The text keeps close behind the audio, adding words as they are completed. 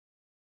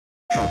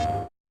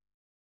Well,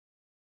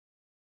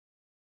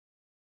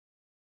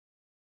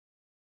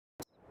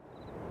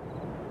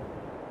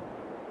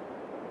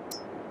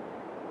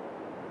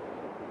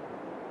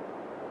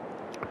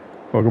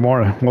 good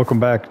morning. Welcome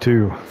back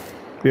to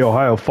the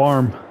Ohio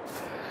farm.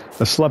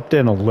 I slept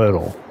in a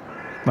little,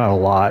 not a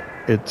lot.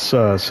 It's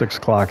 6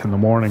 o'clock in the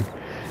morning,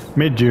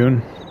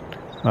 mid-June.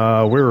 We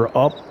were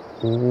up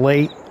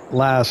late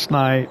last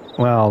night.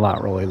 Well,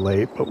 not really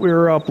late, but we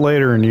were up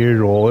later than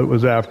usual. It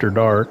was after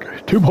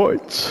dark. 2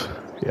 points.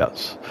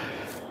 Yes,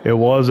 it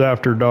was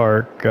after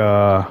dark.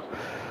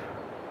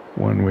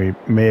 When we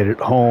made it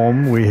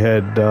home, we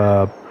had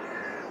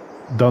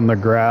done the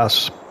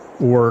grass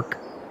work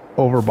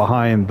over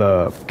behind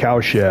the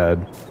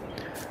CowShed.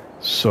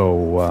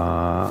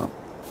 So,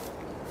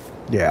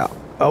 yeah.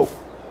 Oh,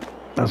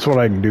 that's what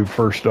I can do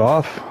first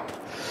off.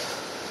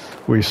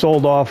 We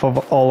sold off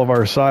of all of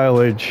our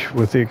silage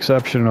with the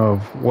exception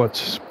of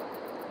what's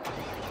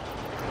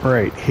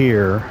right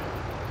here.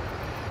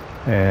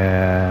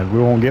 And we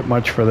won't get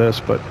much for this,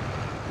 but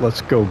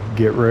let's go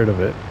get rid of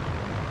it.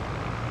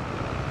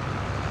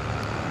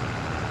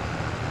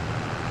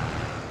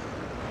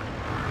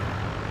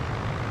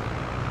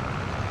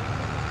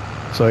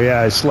 So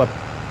yeah, I slept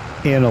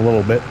in a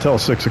little bit till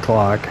 6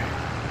 o'clock.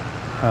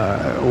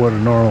 Would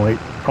have normally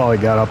probably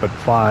got up at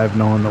 5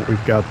 knowing that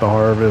we've got the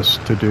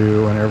harvest to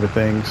do and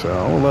everything.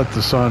 So we'll let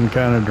the sun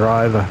kind of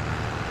dry the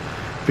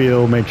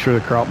field, make sure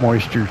the crop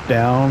moisture's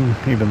down,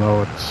 even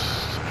though it's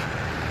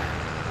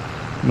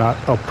not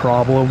a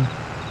problem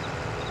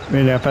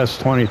in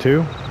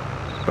FS22.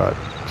 But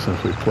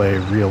since we play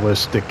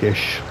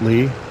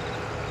realistic-ishly,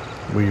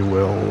 we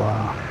will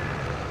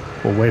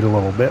we'll wait a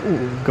little bit.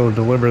 We'll go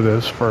deliver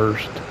this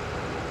first.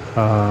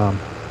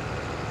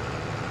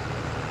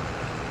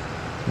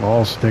 We'll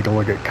also take a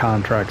look at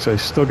contracts. I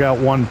still got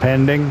one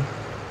pending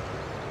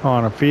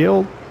on a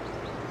field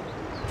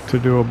to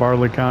do a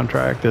barley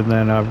contract, and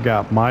then I've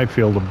got my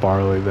field of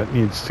barley that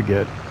needs to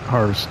get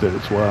harvested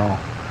as well.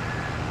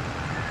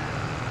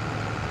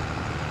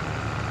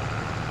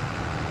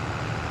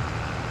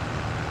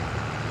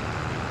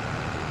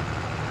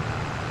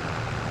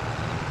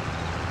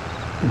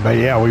 But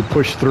yeah, we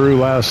pushed through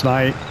last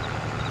night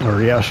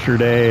or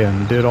yesterday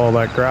and did all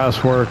that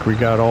grass work. We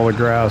got all the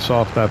grass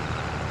off that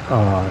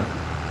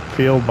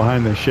field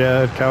behind the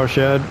shed, cow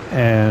shed,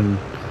 and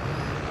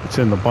it's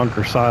in the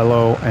bunker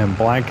silo and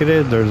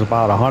blanketed. There's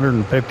about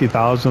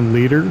 150,000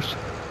 liters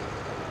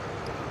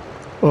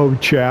of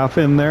chaff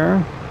in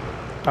there.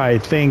 I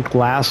think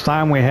last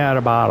time we had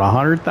about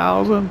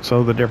 100,000,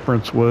 so the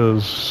difference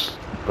was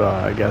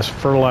I guess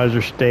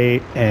fertilizer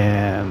state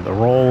and the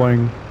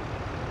rolling,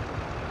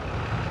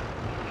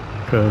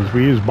 because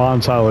we used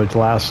bond silage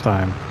last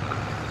time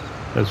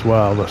as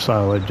well, the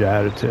silage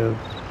additive.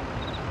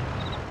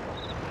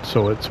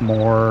 So it's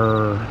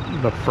more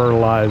the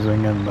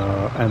fertilizing and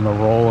the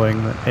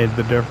rolling that made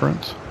the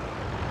difference.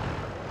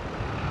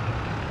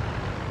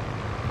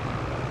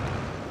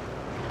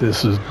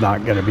 This is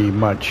not going to be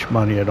much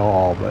money at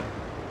all, but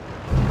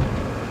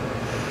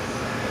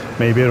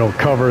maybe it'll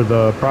cover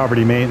the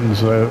property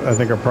maintenance. I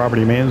think our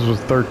property maintenance was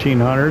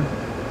 $1,300.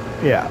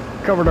 Yeah,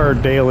 covered our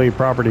daily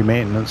property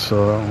maintenance,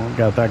 so we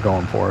got that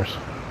going for us.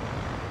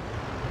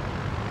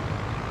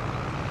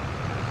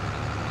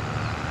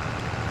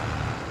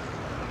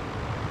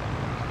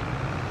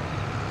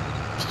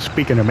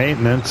 Speaking of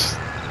maintenance,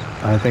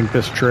 I think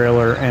this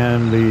trailer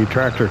and the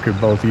tractor could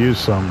both use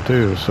some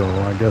too, so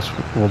I guess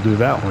we'll do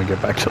that when we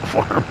get back to the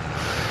farm.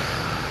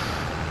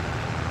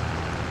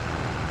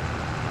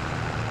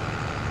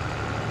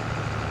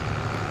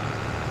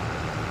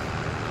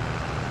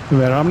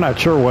 Then I'm not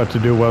sure what to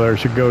do, whether I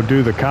should go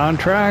do the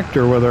contract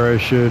or whether I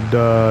should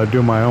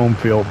do my own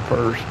field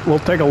first. We'll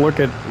take a look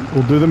at,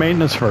 we'll do the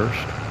maintenance first.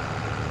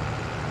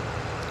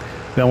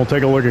 Then we'll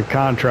take a look at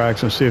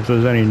contracts and see if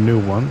there's any new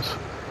ones.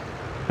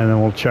 And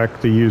then we'll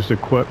check the used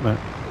equipment.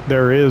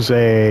 There is like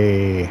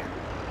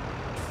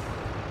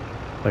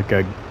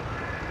a,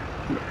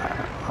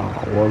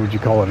 what would you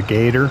call it, a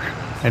gator?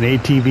 An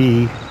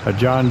ATV, a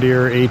John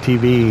Deere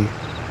ATV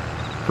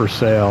for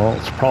sale.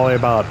 It's probably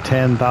about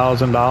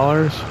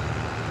 $10,000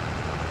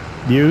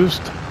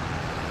 used.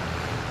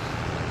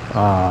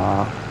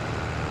 I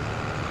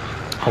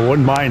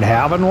wouldn't mind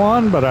having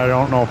one, but I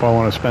don't know if I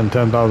want to spend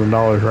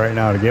 $10,000 right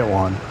now to get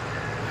one.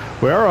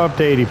 We are up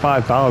to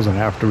 85,000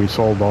 after we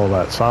sold all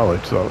that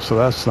silage though, so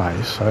that's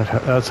nice.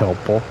 That's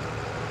helpful.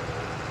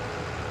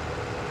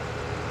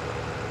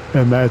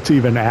 And that's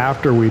even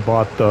after we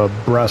bought the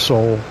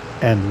Bressel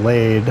and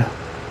Lade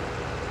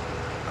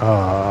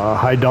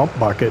high dump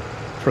bucket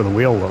for the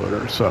wheel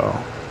loader, so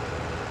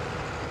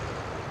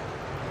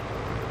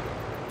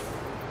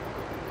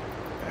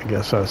I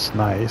guess that's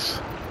nice.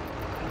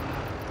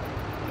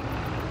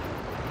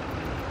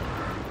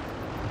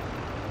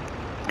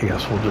 I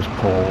guess we'll just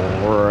pull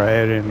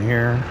right in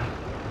here.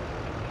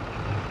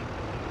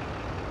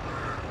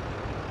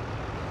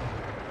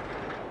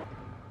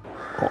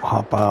 We'll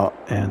hop out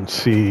and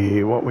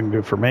see what we can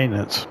do for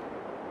maintenance.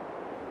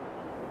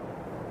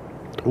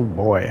 Oh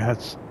boy,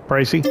 that's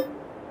pricey.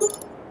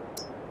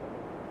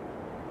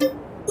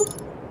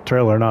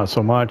 trailer not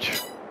so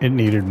much. It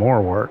needed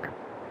more work.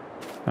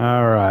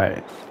 All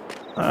right.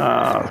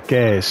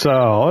 Okay,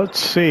 so let's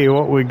see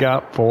what we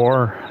got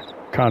for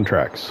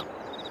contracts.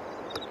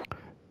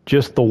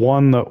 Just the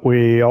one that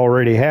we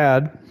already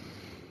had.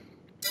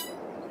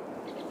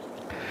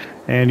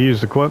 And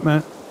used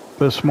equipment.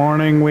 This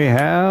morning we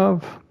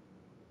have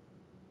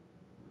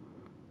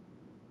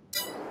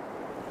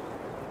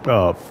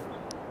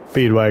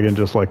feed wagon,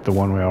 just like the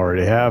one we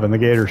already have, and the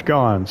gator's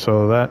gone,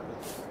 so that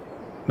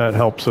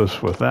helps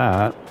us with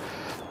that.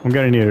 I'm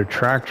gonna need a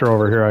tractor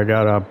over here.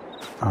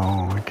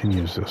 I can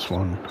use this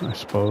one, I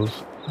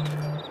suppose.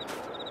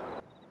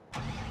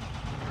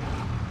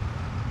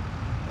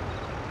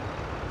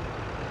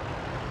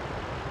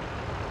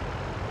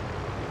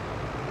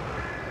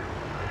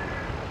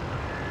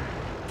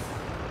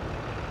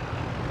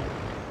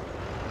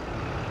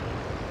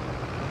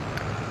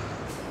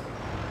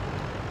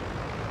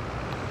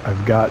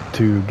 I've got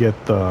to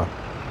get the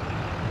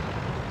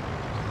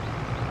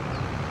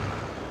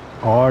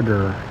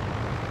auger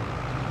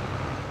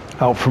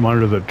out from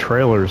under the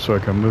trailer so I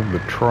can move the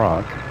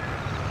truck.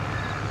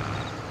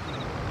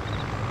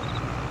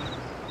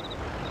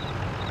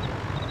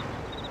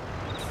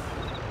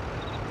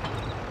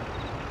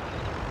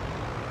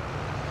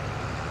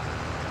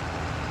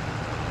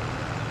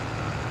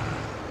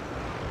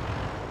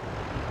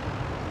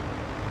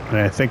 And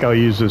I think I'll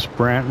use this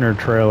Brantner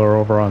trailer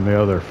over on the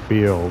other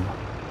field.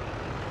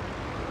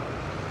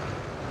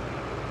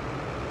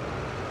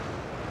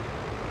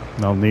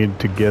 I'll need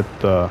to get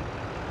the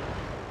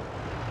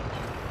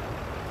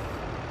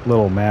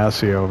little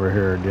Massey over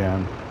here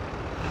again.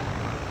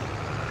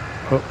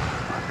 Oh,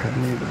 I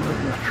need to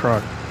move the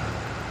truck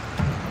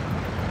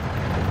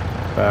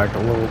back a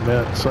little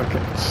bit so I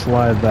can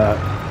slide that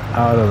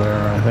out of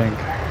there, I think.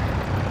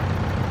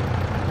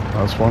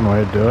 That's one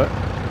way to do it.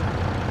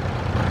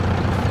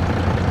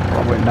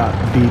 Probably not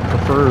the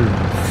preferred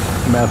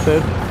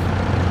method.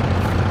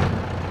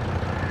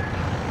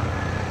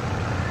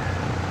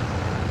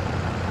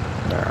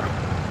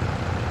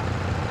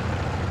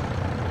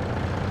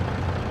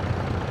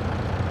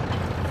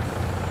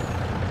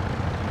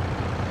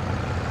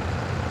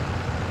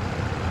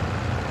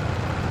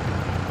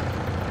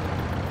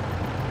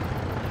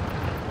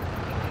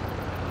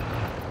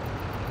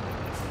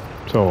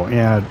 So,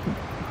 yeah,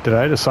 did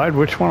I decide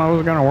which one I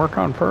was going to work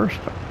on first?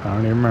 I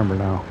don't even remember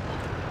now.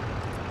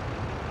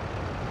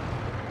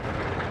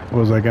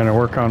 Was I going to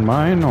work on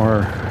mine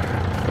or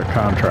the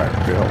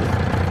contract field?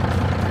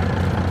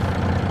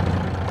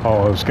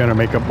 Oh, I was going to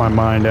make up my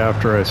mind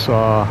after I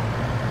saw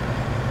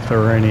if there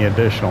were any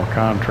additional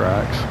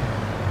contracts.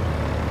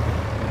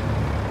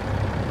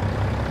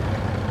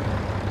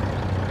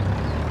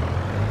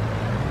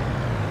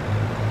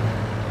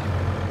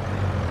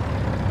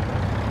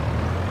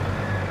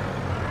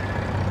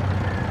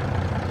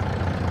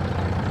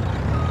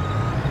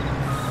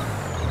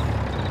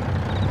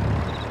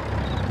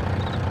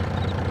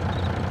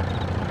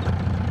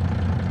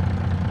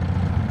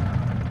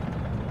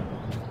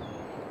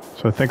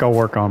 So I think I'll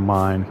work on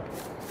mine.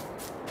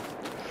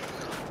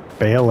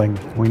 Baling.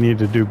 We need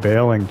to do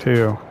baling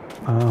too.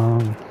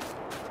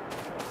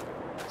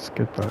 Let's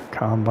get the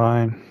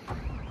combine.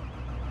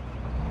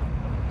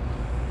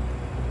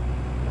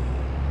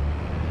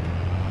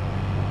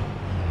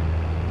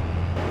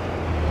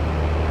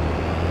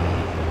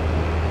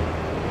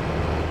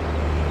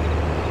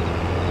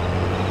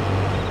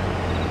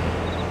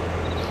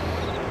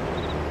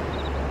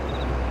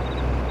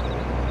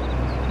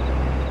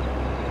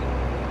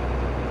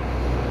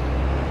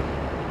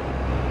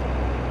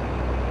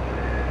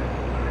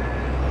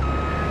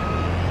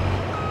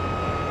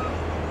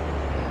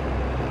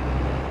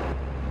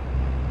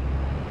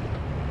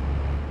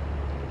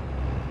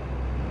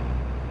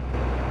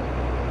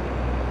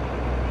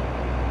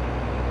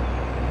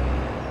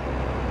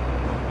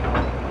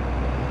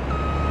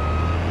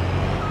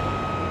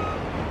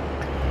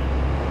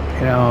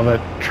 You know,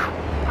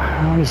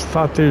 I always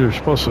thought they were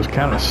supposed to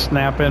kind of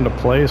snap into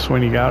place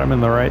when you got them in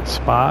the right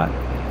spot.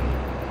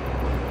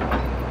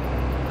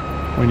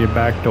 When you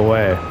backed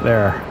away.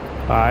 There.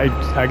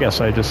 I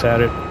guess I just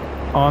had it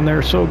on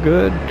there so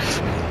good.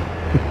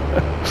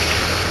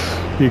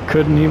 You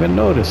couldn't even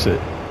notice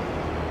it.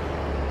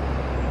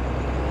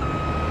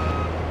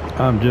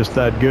 I'm just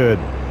that good.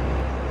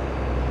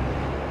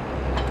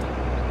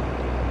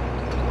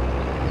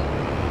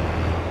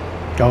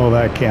 Oh,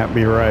 that can't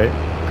be right.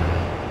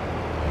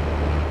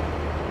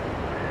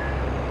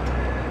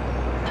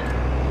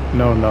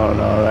 No,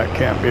 that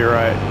can't be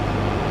right.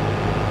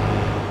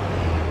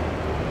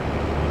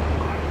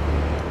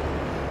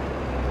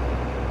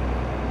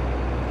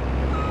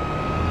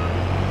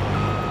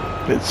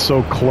 It's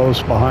so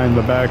close behind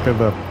the back of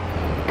the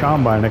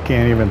combine, I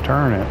can't even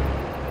turn it.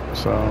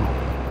 So,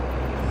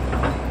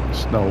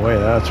 there's no way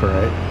that's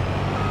right.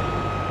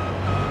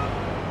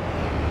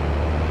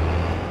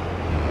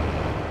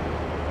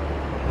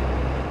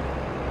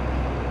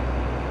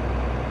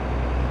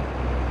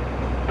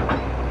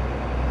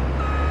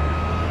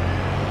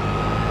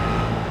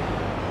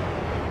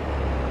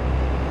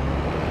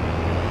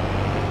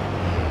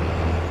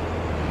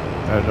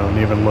 That don't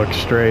even look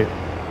straight.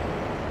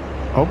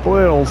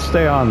 Hopefully it'll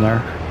stay on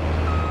there.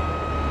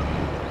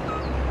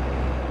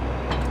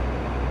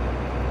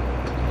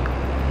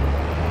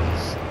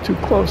 It's too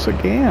close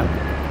again.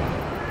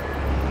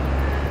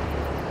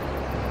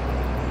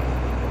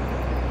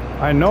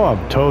 I know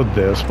I've towed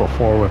this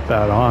before with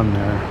that on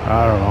there.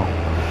 I don't know.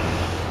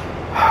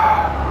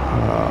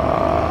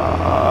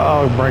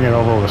 I'll bring it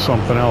over with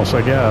something else,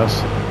 I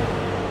guess.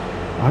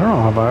 I don't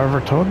know. Have I ever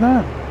towed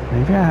that?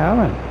 Maybe I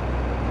haven't.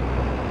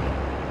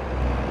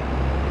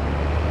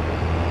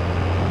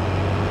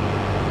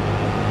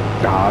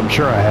 Nah, I'm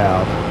sure I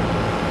have.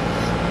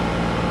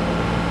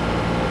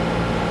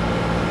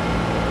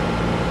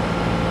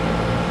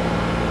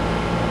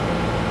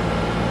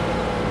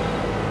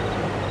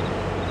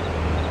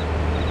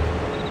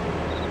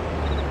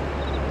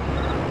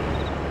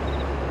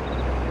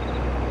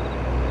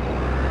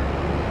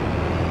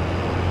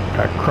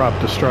 Crop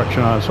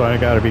destruction on, so I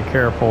got to be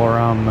careful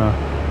around the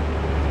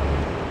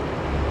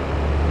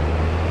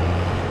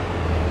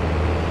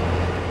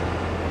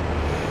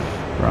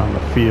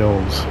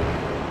fields.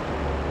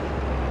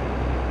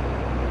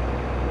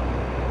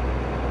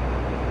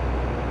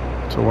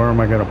 So where am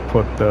I going to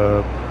put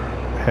the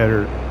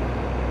header?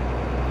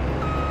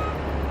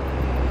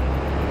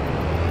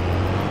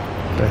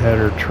 The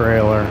header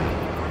trailer.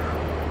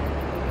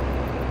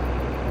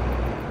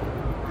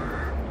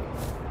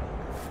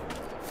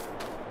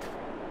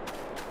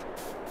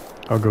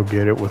 I'll go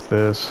get it with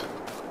this.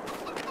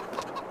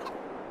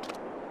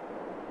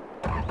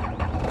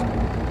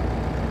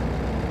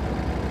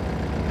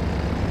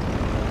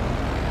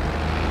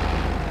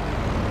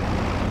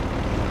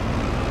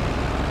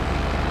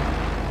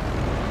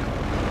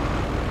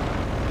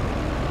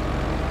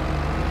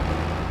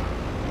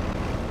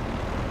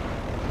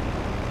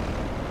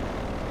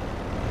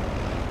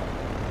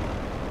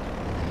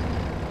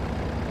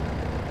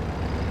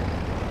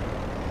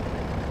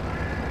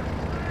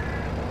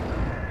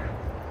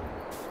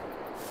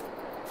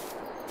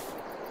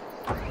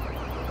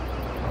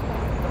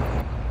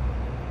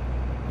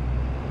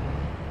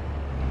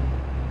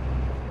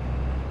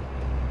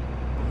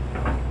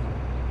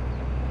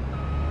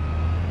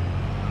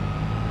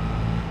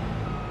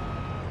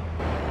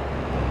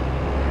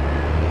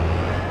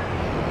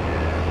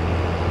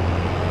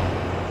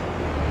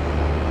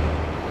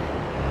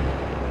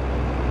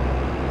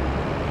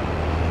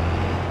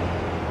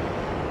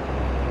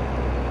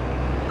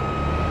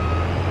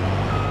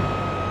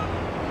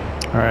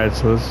 Alright,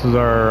 so this is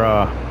our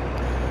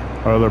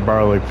other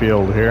barley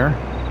field here.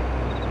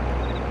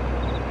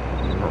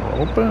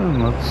 We're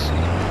open, let's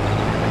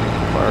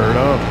fire it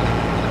up.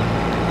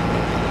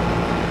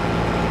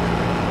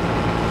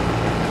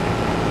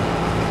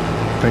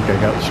 I think I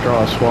got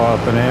straw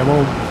swap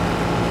enabled.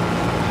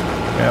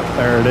 Yep,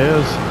 there it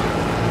is.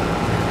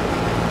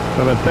 So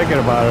I've been thinking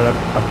about it.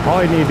 I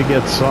probably need to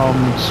get some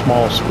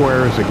small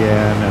squares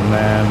again, and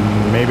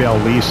then maybe I'll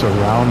lease a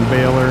round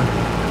baler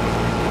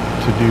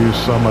to do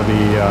some of the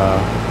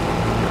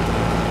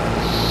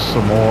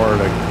some more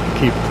to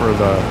keep for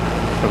the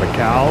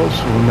cows,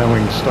 and then we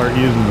can start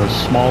using the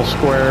small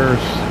squares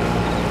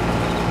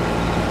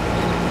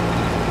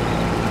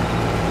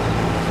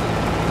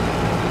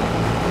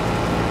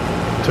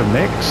to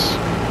mix.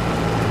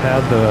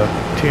 Had the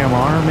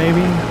TMR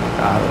maybe?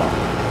 I don't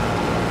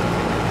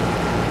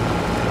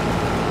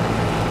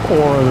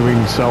know. Or we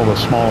can sell the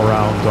small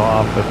rounds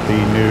off at the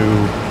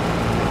new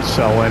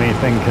sell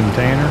anything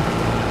container.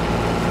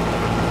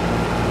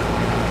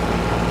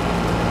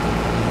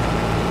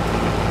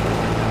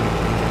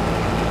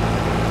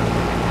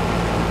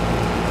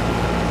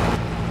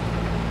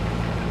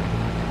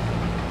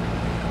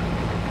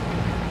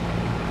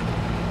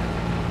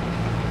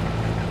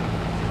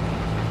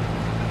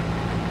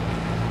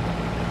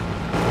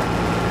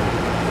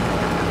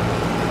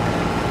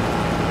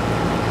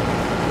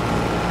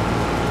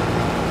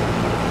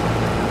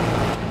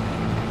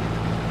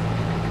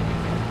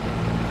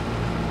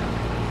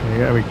 You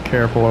gotta be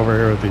careful over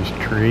here with these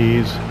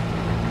trees.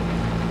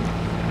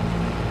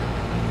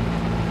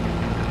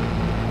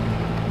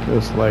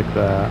 Just like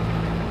that.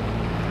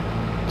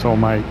 So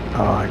I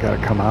gotta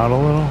come out a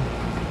little.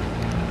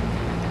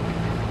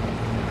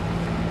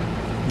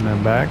 And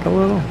then back a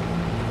little.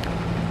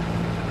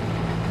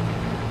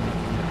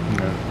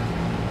 Okay.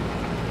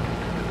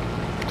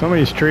 Some of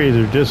these trees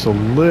are just a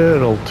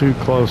little too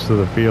close to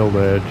the field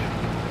edge.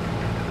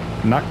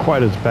 Not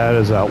quite as bad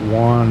as that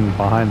one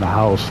behind the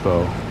house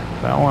though.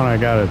 That one I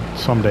gotta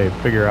someday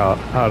figure out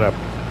how to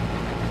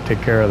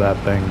take care of that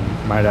thing.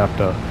 Might have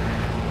to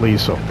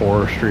lease a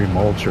forestry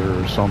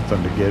mulcher or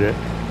something to get it.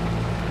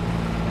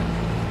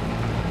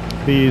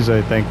 These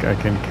I think I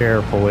can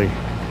carefully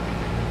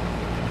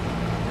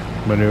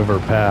maneuver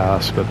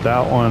past, but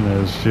that one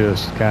is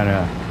just kind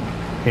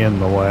of in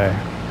the way.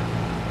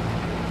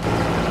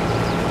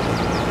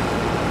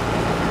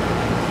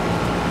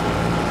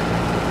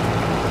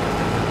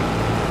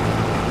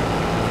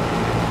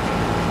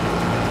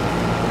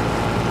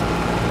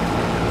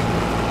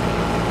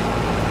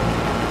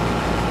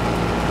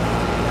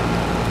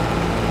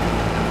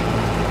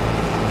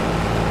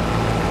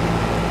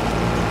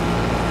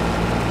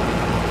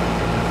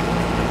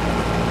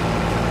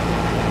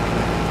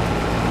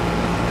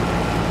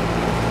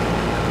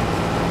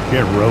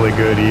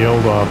 really good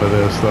yield off of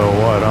this though.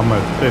 What, I'm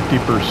at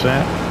 50%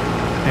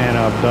 and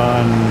I've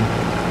done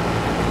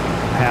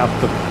half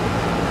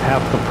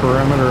the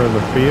perimeter of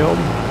the field.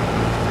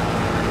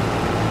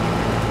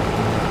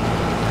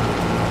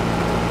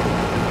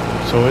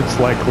 So it's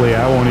likely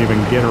I won't even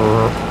get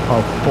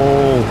a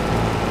full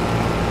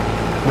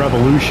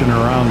revolution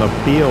around the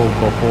field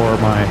before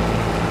my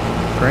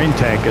grain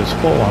tank is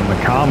full on the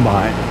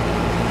combine,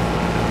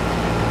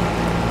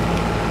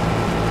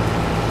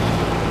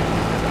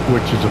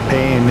 which is a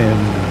pain in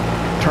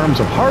terms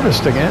of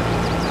harvesting it,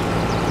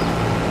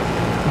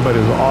 but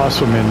is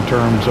awesome in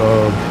terms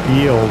of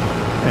yield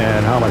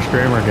and how much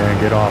grain we're going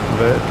to get off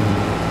of it.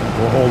 And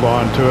we'll hold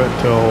on to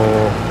it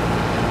till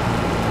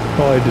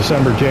probably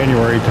December,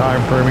 January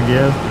time frame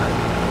again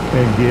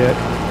and get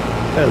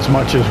as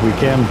much as we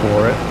can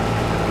for it.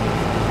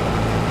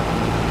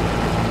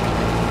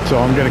 So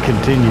I'm going to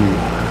continue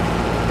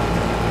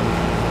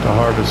to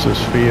harvest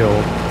this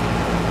field.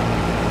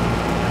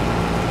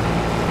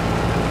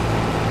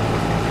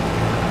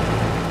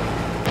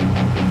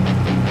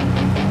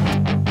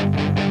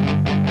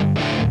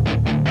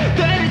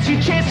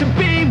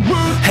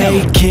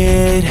 Hey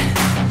kid,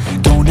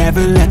 don't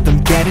ever let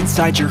them get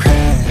inside your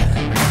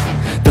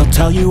head. They'll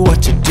tell you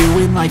what to do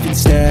in life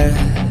instead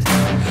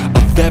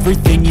of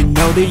everything you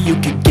know that you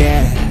could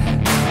get.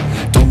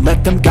 Don't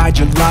let them guide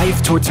your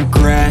life towards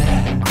regret.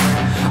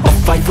 I'll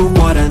fight for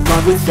what I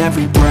love with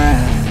every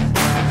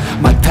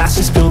breath. My past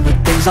is filled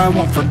with things I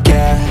won't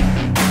forget.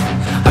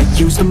 I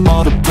use them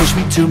all to push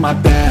me to my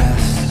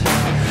best.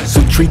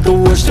 So treat the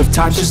worst of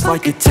times just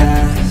like a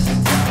test.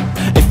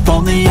 If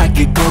only I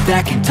could go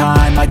back in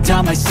time, I'd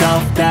tell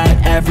myself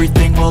that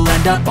everything will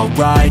end up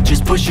alright.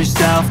 Just push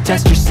yourself,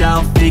 test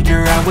yourself,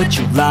 figure out what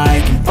you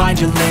like, and find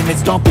your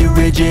limits, don't be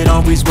rigid,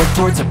 always work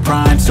towards a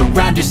prime.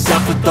 Surround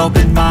yourself with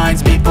open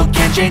minds, people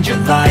can change your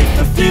life.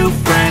 A few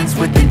friends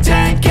with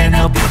intent can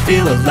help you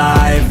feel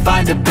alive.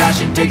 Find a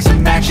passion, take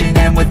some action,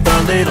 and with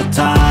a little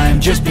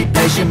time, just be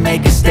patient,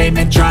 make a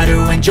statement, try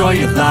to enjoy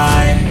your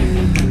life.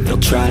 They'll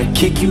try to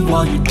kick you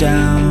while you're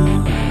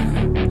down.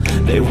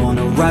 They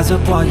wanna rise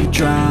up while you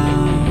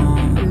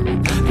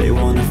drown. They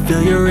wanna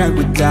fill your head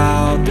with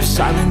doubt. They're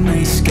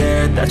silently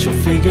scared that you'll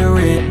figure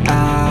it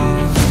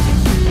out.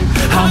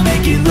 I'll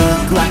make it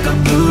look like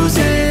I'm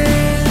losing,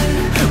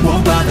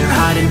 won't bother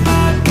hiding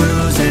my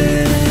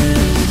bruises.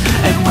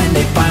 And when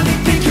they finally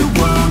think you're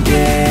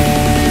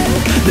wounded,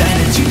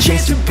 then it's your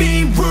chance to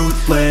be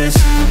ruthless.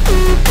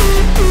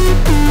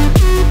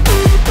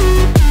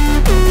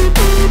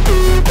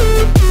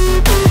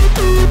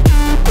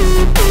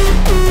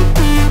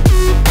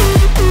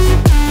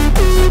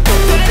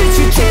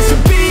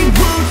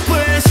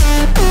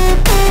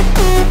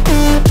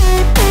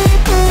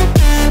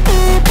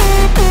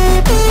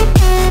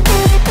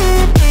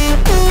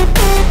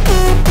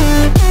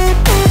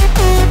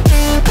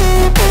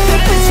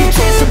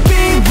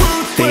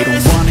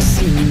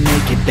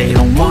 They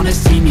don't wanna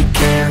see me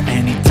care.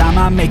 Anytime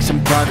I make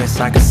some progress,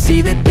 I can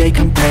see that they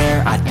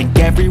compare. I think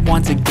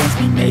everyone's against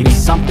me, maybe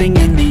something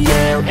in the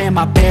air. Am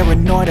I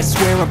paranoid? I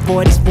swear a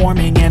void is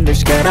forming and they're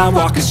scared. I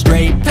walk a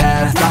straight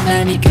path, not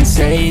many can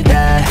say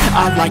that.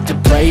 I like to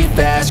play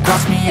fast,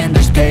 cross me and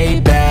there's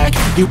payback.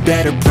 You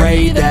better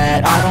pray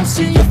that I don't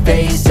see your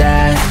face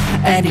at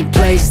any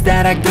place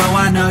that I go.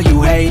 I know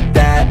you hate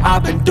that.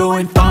 I've been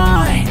doing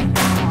fine,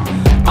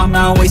 I'm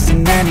not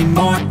wasting any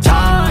more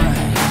time.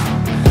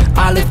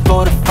 I live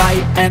for the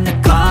fight and the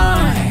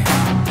climb,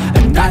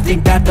 and I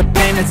think that the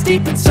pain that's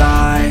deep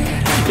inside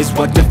is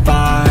what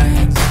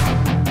defines.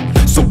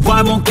 So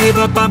I won't give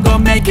up, I'm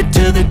gonna make it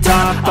to the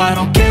top. I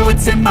don't care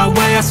what's in my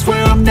way, I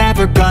swear I'm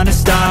never gonna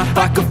stop.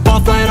 I could fall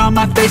flat on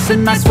my face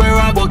and I swear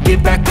I will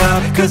get back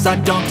up, cause I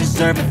don't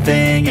deserve a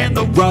thing and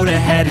the road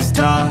ahead is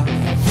tough.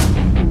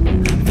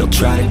 They'll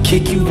try to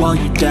kick you while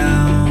you're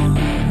down.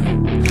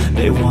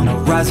 They wanna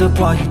rise up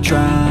while you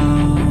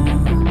drown.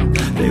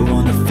 They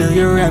wanna fill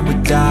your head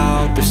with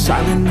doubt. They're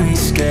silently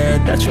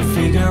scared that you'll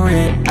figure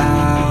it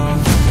out.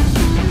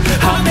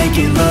 I'll make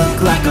it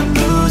look like I'm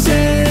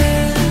losing,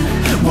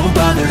 won't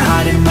bother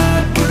hiding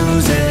my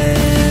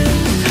bruises.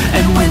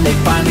 And when they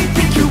finally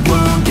think you're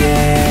wounded,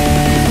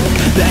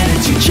 then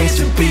it's your chance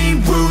to be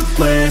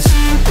ruthless.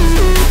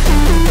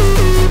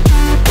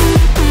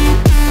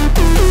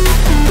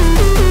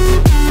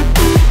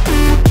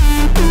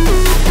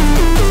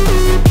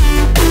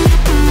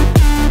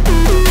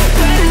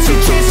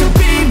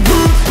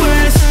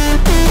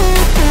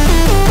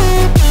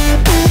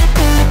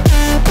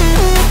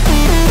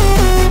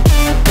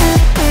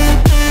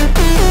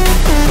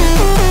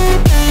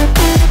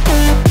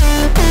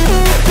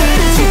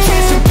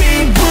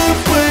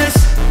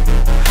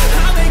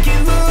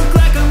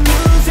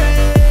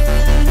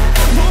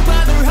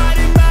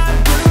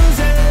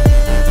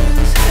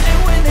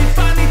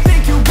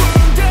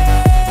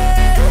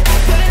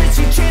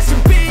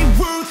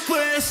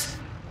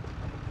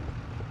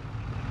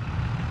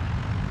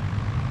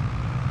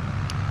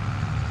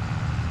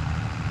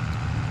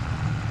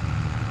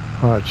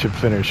 Well, it should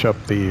finish up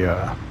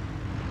the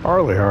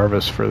barley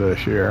harvest for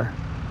this year.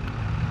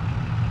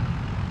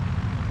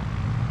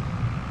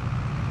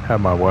 have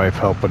my wife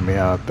helping me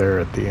out there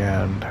at the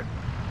end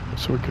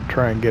so we could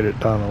try and get it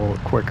done a little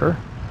quicker.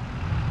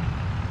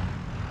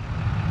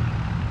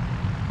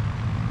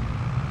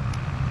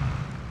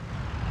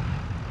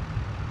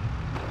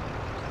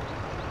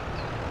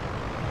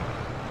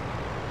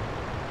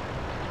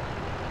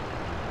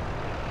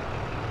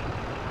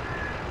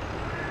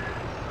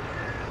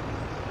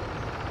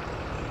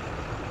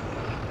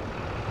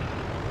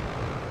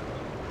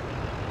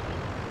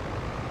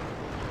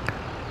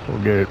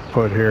 We'll get it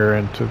put here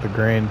into the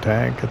grain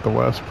tank at the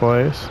west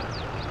place.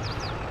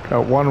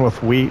 Got one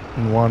with wheat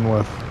and one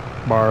with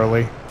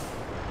barley.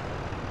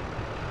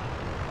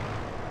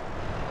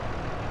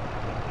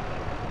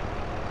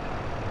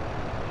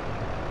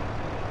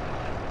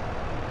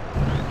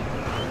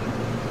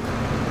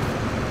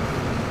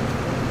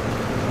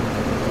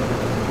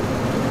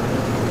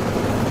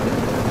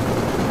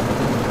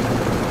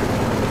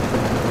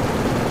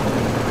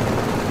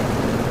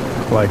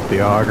 Like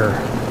the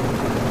auger.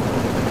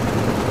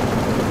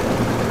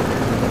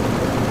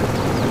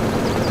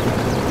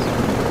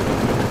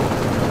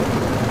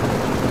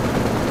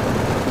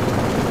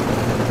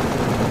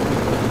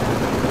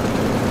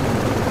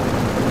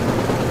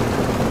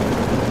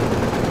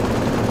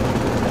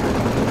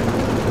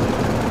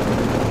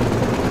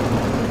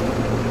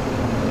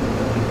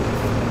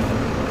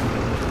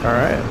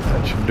 Alright,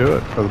 that should do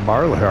it for the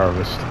barley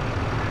harvest.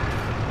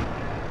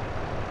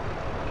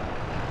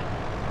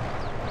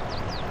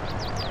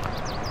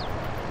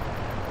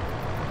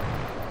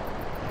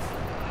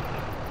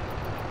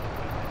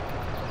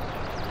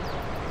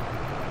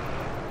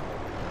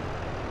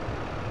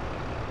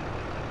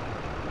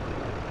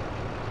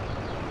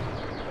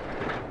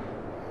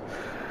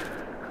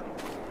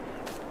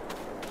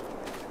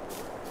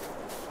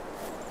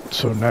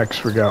 So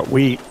next we got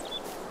wheat.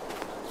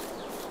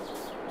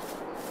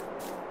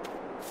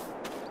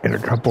 In a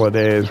couple of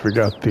days we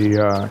got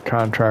the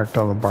contract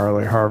on the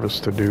barley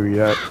harvest to do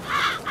yet.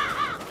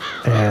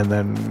 And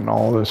then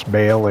all this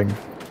baling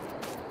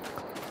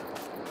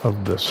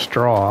of the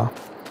straw.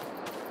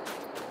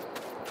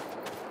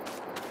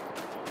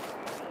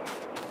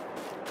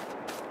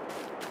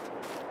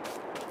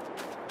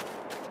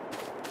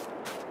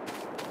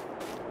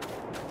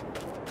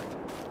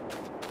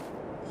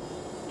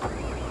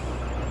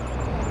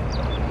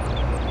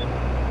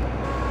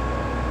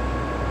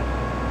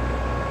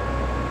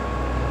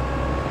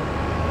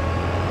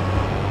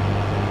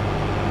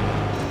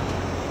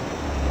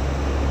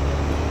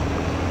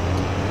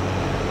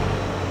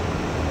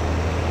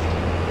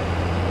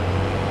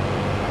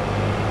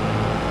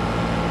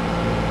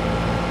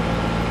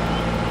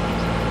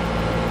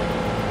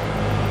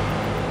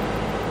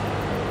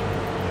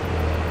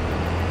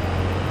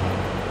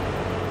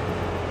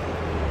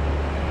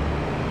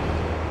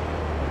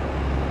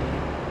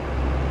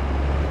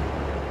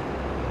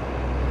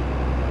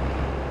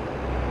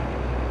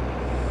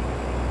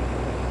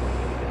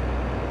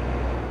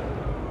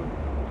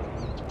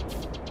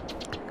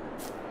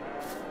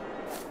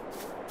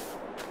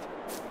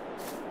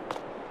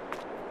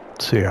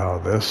 See how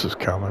this is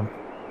coming.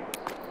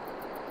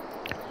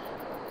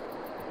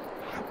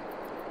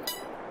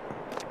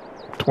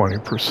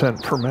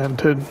 %20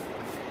 fermented.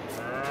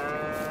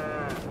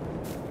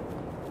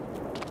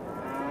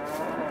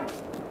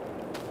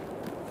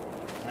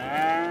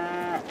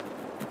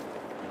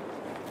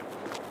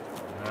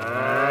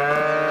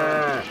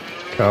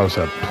 Cows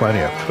have plenty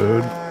of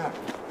food.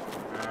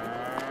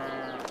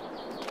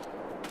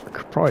 I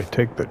could probably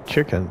take the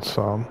chickens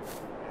some.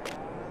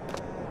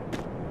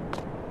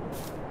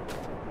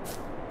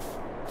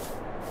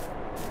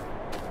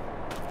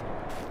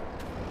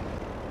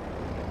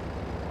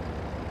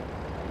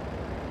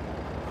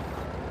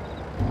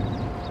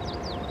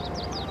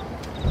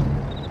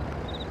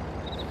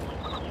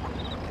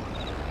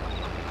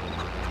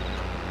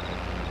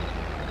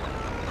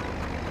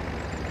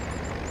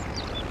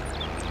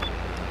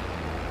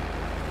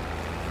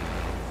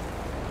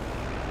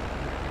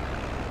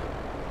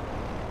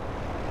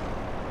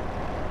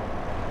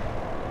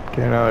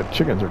 Okay, now the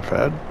chickens are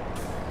fed.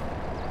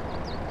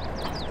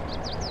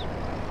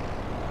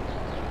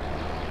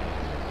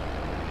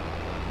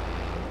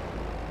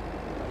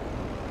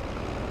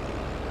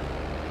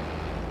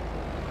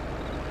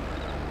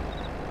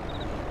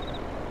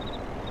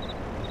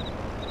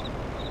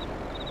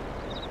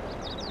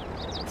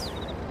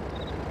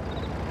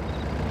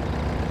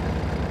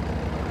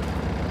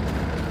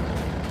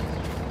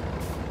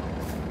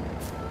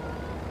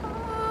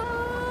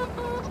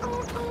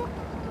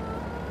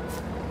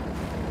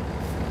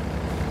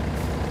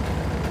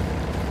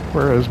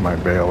 Where is my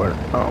baler?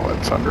 Oh,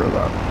 it's under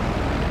the...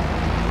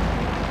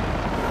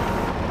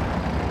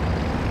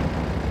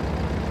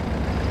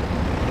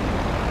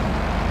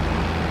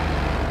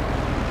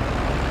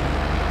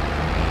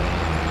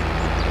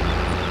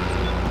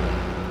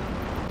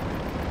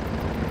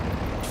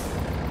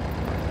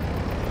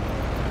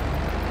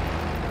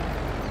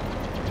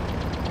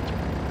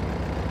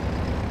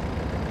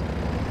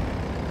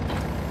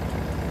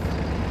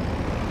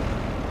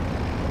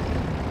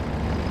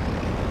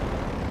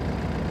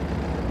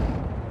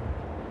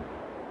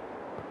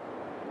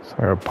 So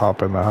I'm gonna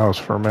pop in the house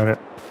for a minute.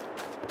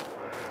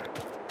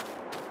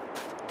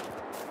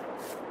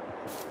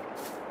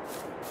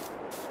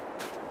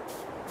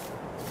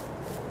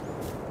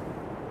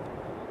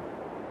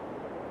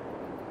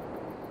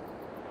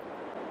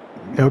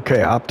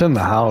 Okay, hopped in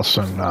the house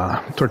and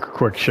took a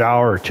quick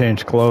shower,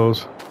 changed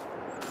clothes.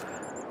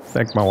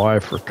 Thank my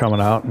wife for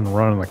coming out and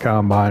running the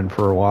combine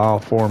for a while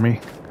for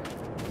me.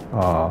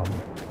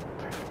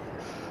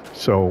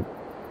 So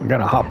I'm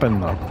gonna hop in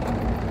the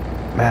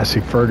Massey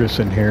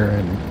Ferguson here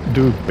and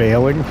do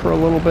baling for a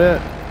little bit.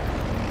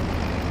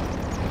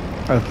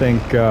 I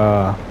think,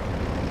 I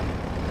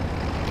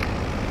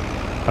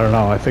don't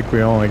know, I think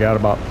we only got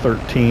about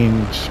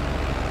 13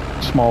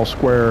 small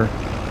square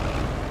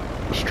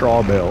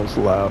straw bales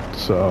left,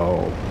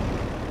 so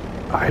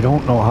I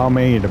don't know how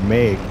many to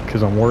make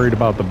because I'm worried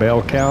about the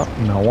bale count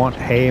and I want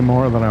hay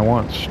more than I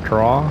want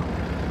straw.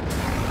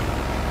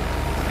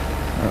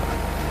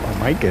 I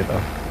might get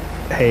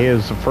hay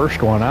as the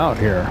first one out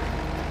here.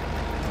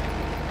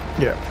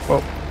 Yeah,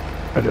 well,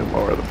 I didn't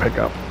lower the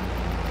pickup.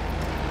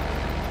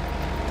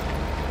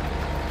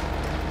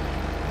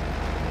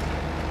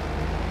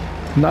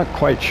 Not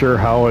quite sure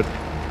how it,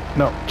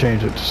 no,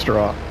 change it to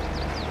straw.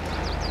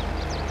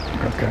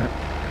 Okay.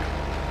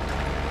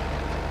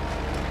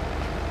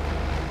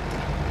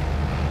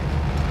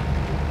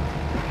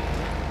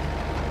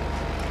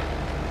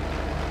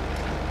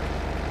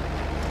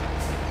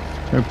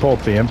 Let me pull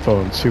up the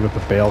info and see what the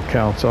bale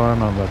count's on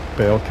the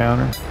bale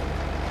counter.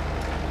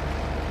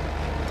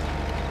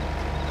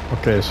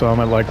 Okay, so I'm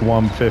at like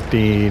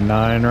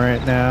 159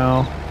 right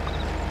now.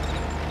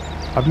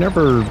 I've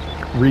never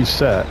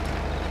reset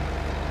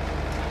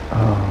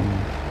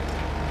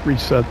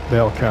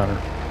bale counter.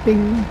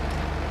 Ding.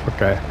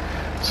 Okay,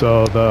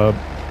 so the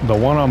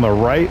one on the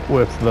right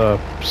with the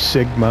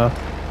Sigma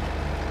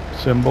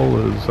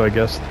symbol is, I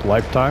guess,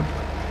 lifetime.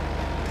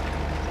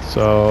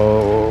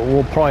 So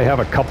we'll probably have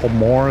a couple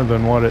more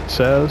than what it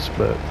says,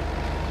 but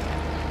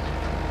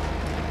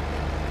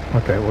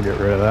okay, we'll get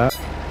rid of that.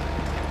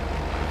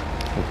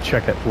 We'll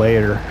check it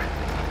later.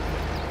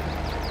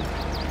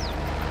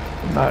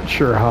 I'm not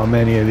sure how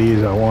many of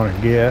these I want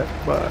to get,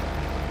 but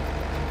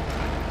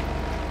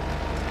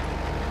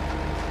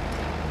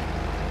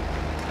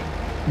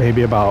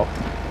maybe about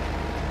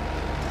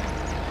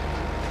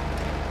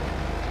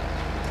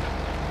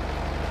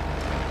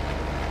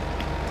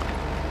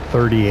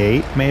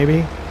 38,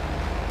 maybe.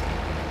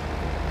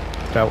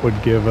 That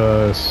would give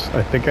us,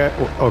 I think,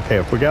 okay,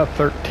 if we got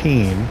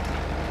 13,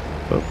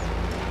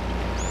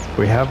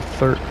 we have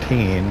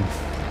 13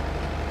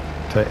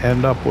 to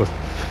end up with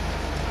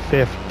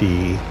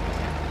 50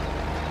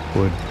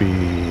 would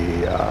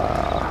be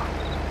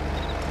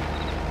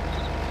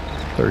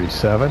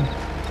 37.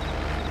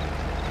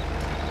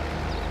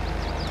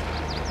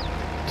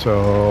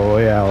 So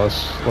yeah,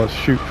 let's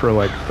shoot for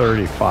like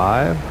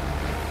 35.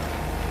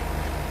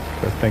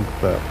 I think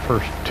the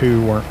first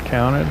two weren't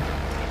counted.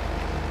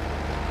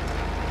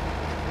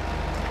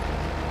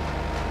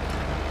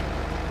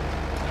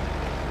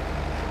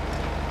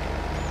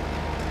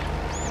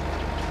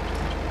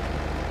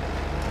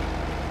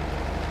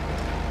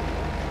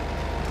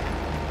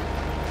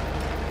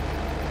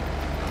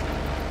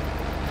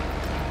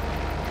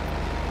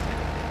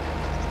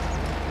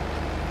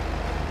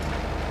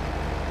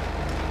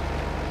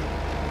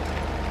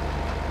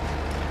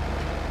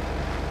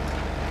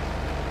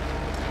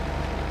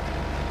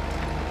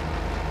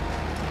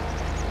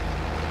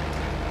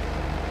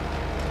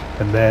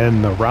 And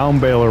then the round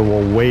baler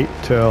will wait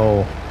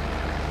till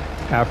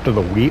after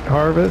the wheat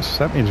harvest.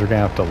 That means we're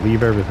gonna have to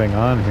leave everything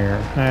on here.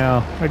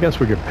 Well, I guess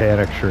we could pay an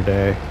extra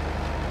day.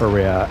 Where are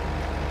we at?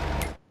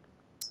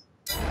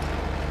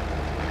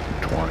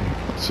 20.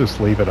 Let's just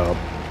leave it up.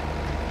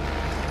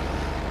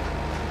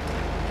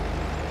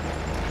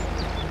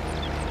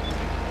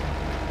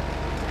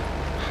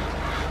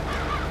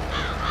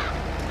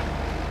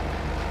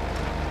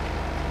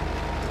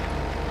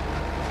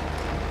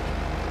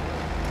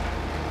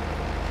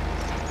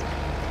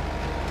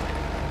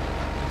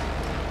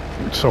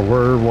 So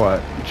we're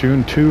what,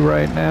 June 2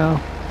 right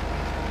now?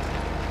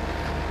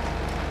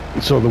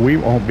 So the wheat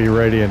won't be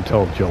ready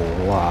until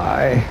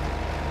July.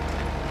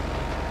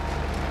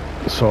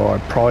 So I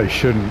probably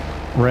shouldn't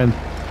rent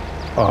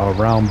a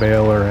round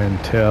baler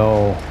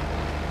until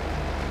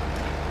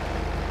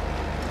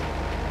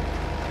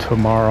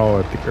tomorrow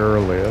at the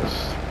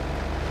earliest.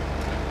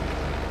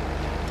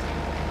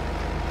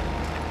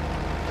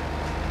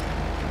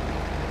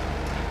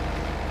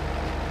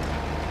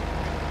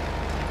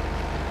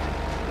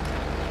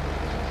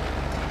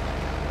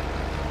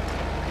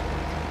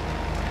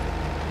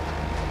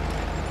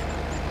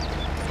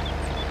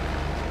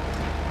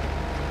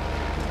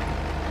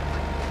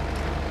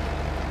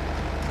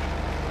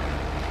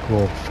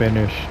 We'll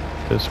finish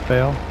this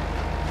bale.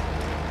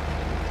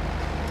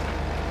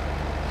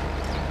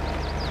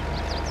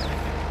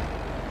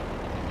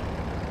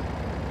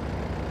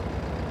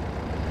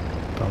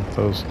 Dump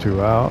those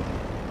two out.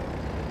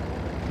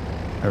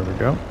 There we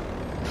go.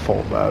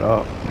 Fold that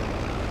up.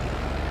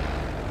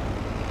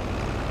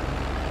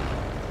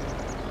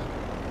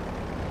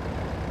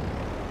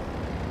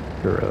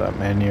 Get rid of that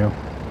menu.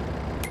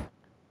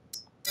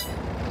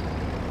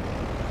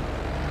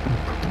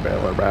 Put the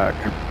baler back.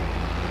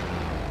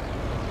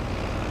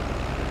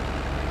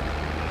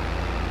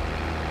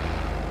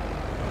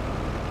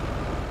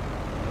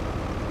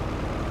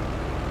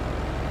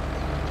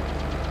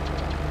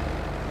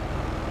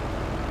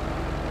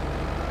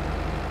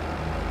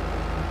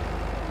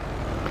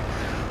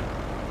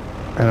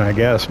 And I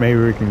guess maybe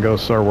we can go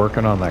start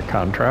working on that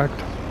contract.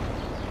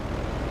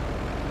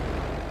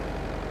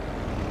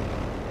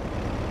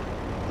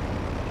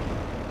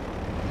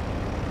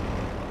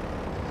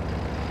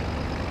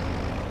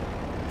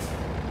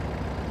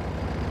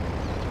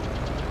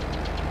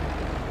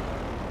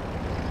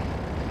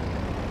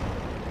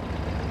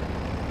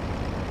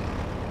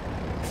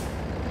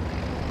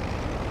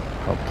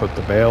 I'll put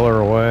the baler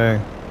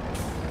away.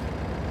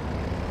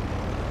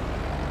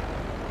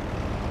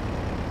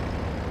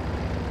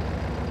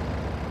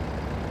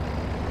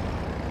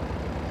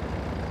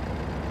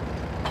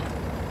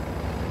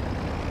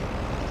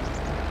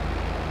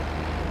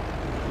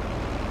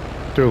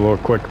 Do a little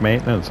quick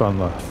maintenance on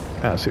the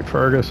Massey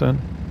Ferguson.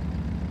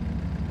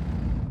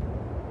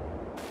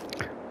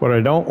 What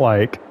I don't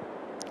like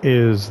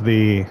is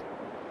the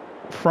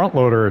front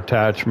loader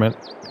attachment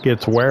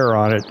gets wear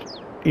on it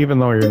even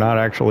though you're not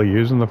actually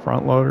using the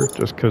front loader,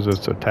 just because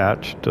it's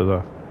attached to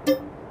the...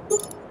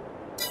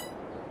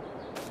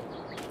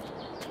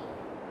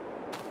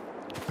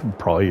 Can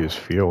probably use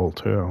fuel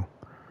too.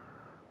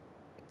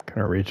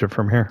 Can I reach it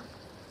from here?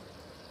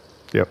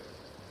 Yep.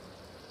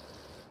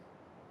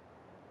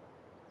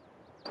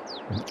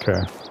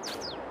 Okay.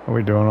 How are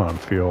we doing on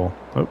fuel?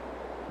 Oh,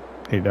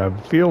 need to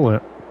have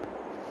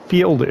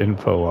field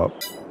info up.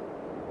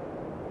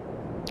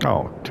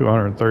 Oh,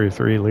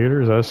 233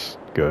 liters. That's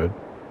good.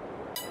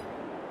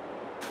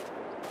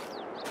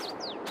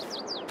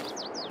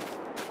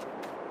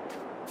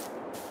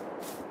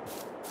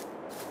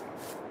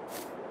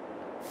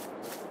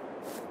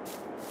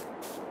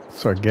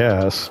 So I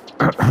guess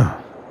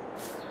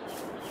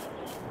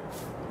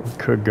we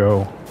could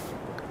go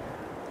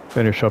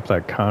finish up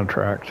that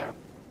contract.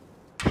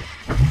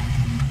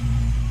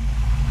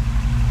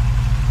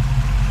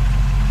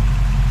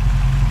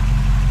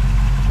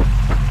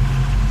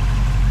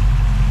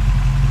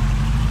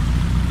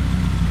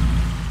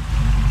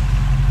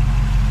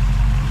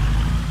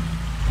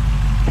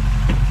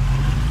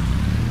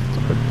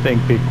 I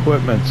think the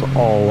equipment's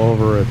all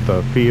over at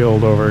the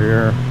field over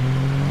here.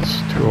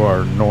 It's to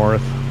our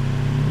north.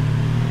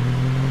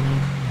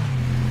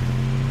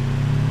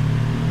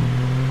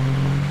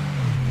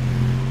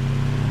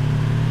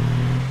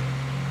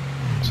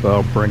 So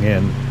that'll bring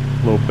in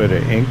a little bit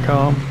of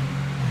income.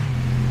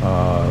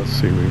 Let's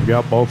see, we've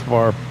got both of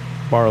our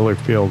barley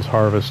fields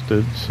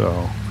harvested,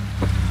 so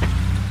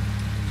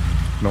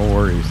no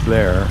worries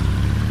there.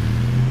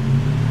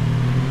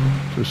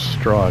 Just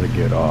straw to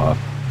get off.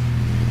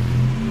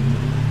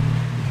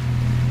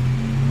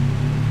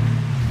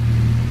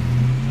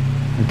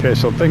 Okay,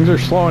 so things are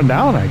slowing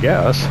down, I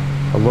guess,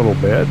 a little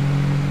bit.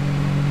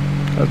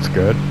 That's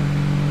good.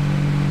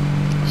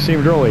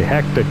 Seemed really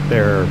hectic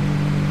there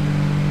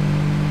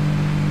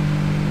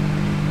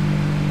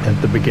at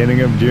the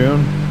beginning of June.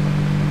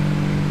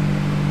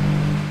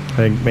 I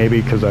think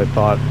maybe because I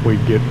thought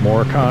we'd get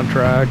more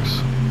contracts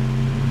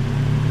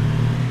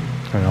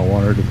and I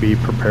wanted to be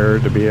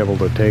prepared to be able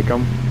to take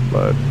them,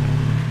 but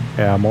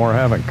yeah, more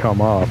haven't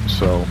come up,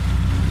 so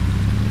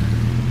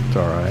it's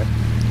alright.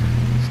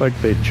 It's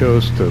like they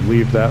chose to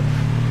leave that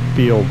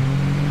field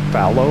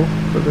fallow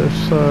for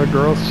this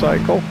growth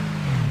cycle.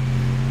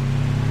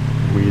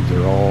 Weeds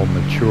are all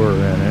mature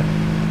in it.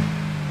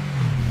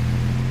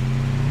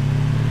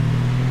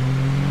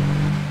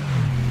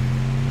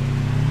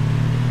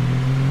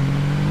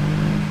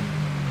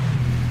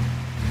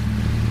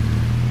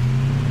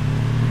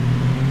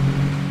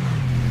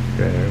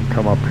 Okay,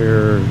 come up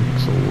here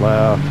to the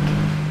left.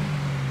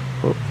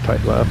 Oh,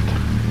 tight left.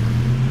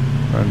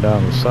 Run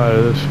down the side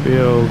of this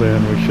field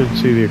and we should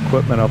see the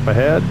equipment up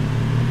ahead.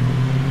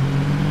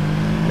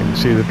 You can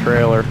see the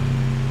trailer.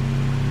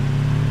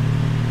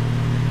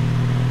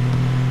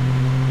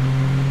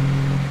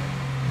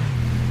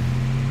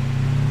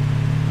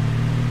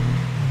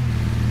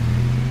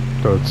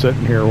 So it's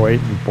sitting here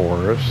waiting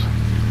for us.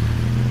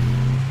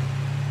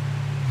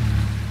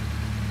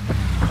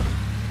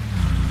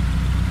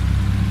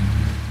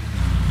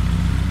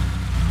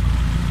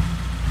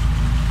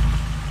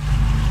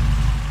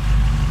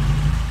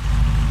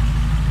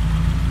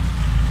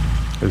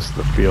 This is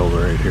the field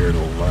right here to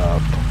the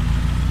left.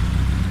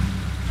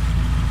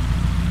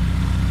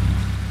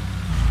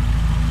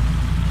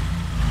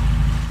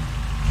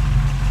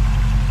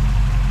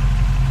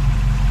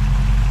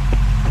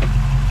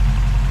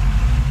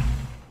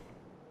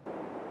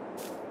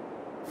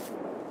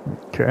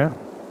 Okay.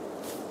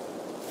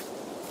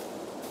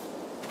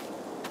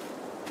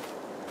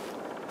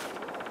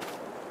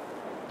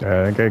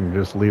 I think I can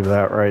just leave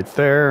that right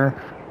there.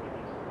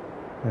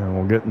 And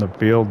we'll get in the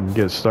field and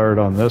get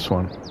started on this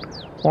one.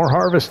 More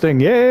harvesting,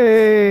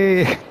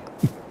 yay!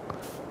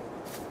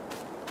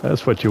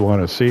 That's what you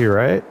want to see,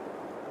 right?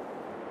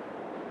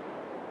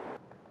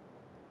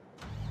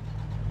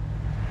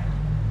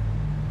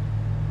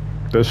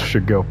 This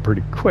should go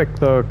pretty quick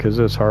though, because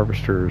this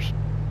harvester's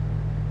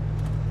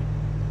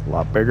a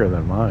lot bigger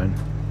than mine.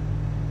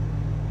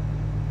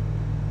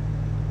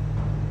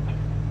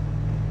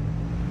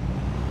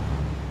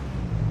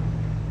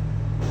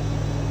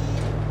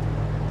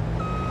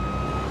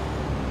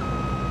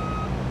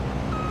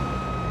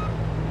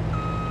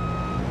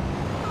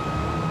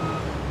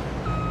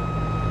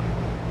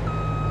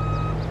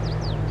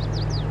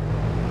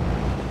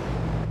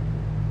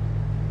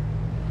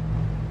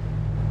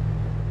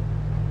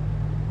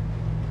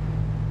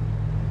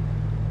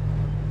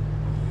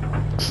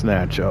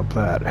 Snatch up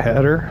that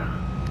header.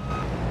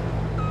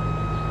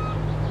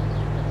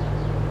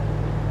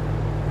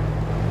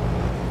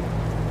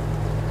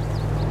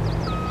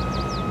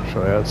 So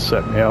that's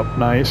set me up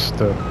nice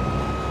to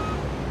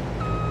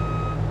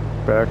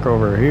back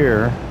over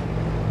here.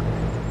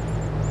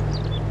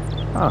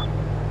 Huh.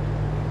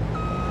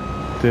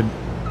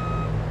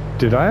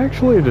 Did I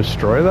actually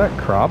destroy that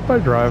crop by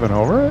driving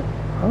over it?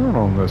 I don't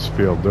own this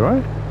field, do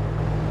I?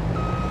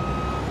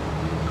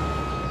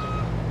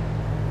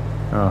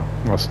 Oh,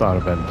 must not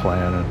have been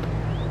planning.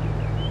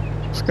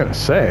 I was gonna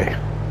say.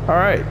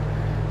 Alright,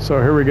 so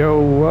here we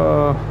go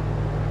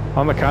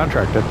on the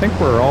contract. I think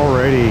we're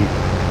already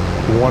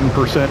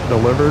 1%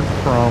 delivered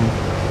from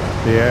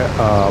the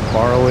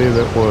barley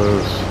that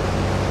was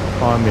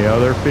on the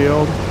other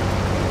field.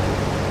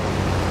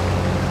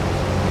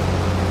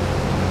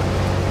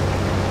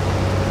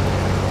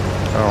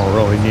 I don't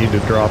really need to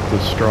drop the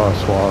straw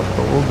swath,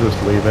 but we'll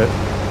just leave it.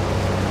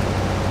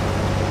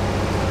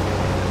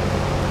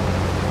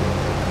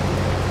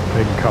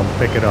 They can come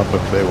pick it up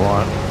if they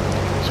want.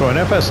 So in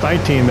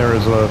FS19 there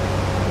is a,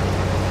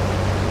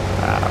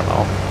 I don't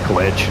know,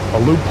 glitch, a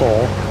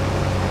loophole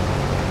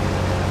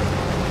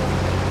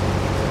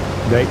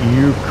that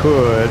you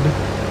could,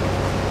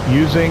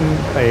 using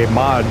a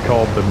mod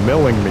called the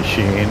milling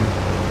machine,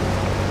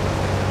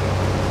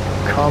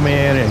 come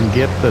in and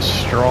get the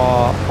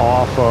straw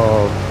off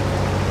of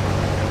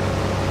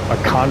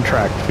a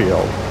contract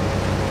field.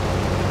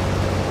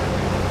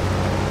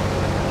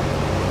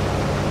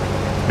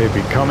 If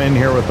you come in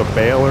here with a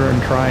baler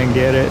and try and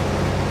get it,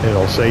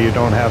 it'll say you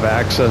don't have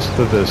access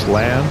to this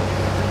land,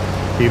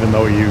 even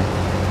though you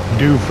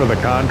do for the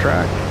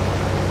contract.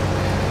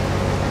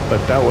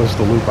 But that was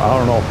the loop. I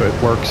don't know if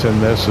it works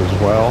in this as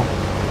well.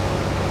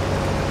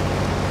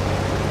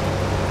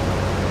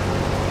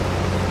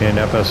 In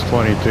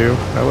FS22,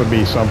 that would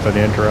be something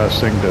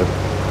interesting to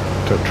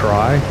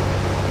try.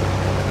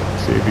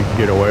 See if you can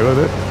get away with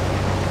it.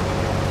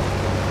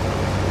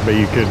 But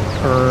you could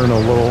earn a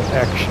little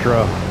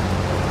extra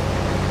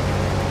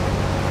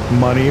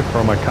money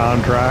from a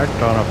contract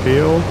on a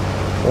field,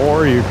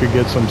 or you could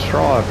get some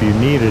straw if you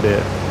needed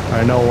it.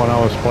 I know when I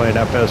was playing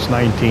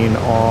FS19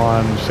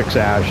 on 6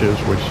 Ashes,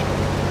 which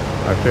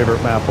is my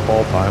favorite map of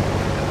all time,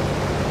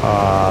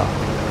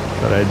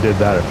 that I did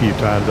that a few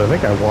times. I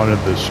think I wanted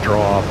the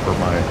straw for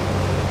my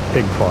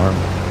pig farm.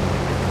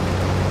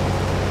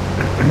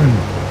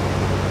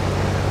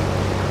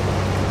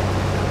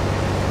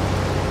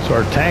 So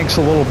our tank's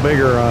a little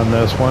bigger on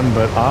this one,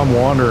 but I'm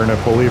wondering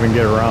if we'll even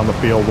get around the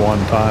field one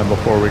time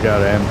before we got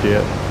to empty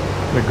it,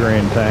 the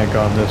grain tank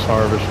on this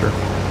harvester.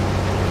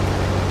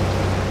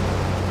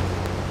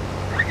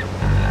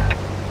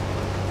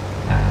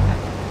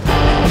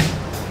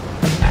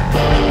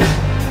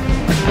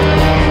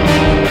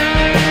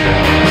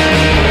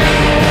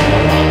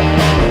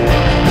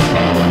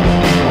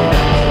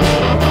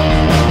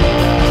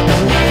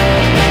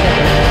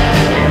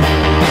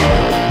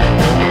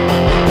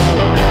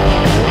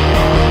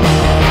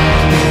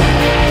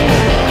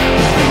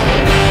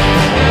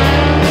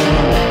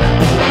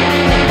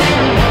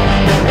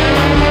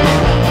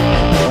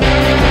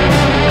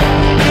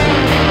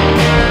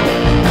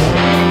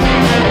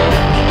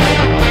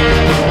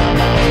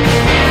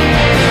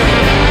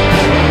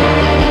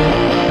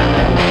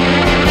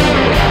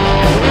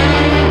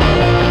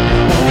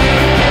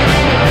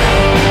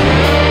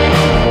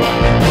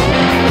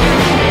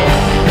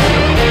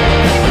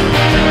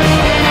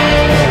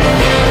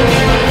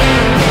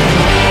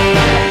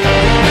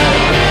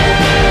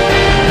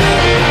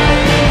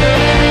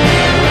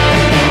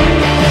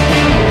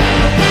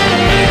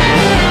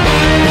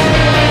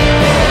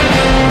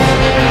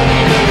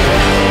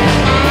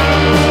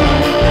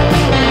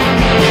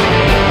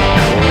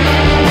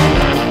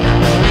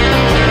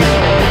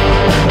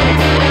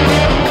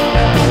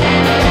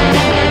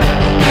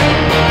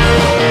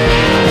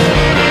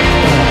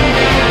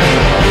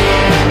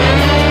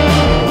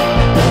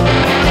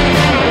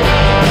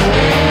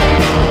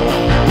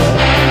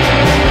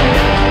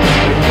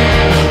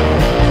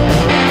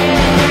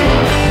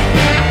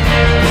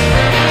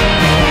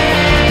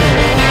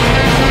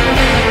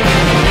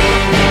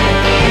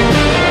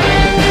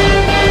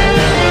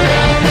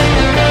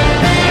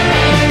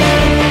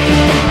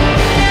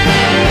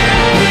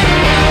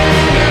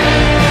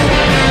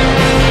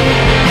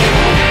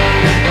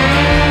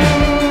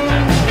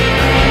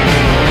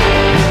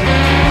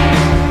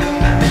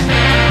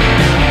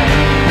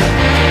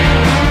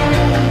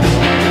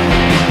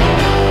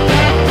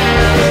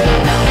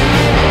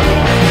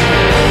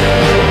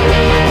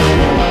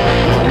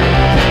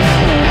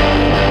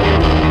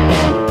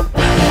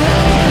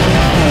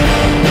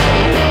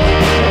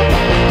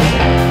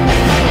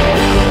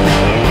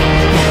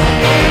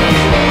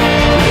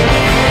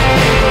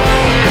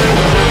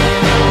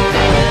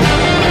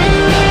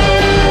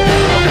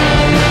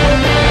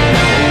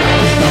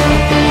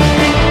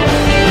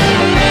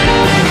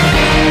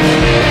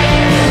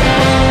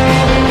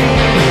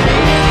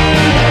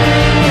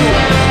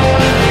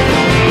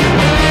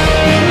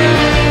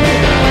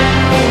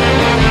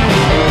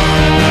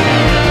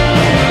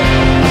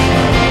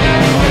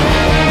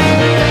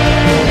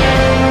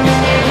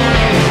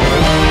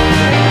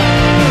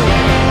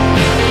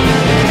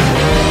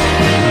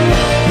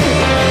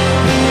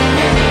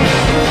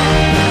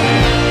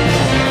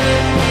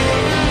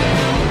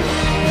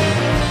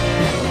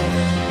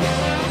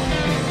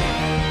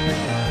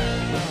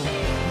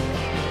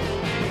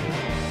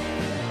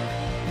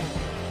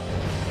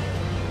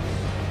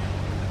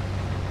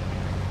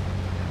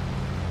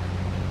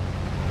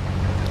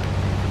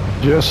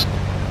 just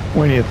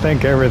when you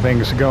think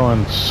everything's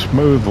going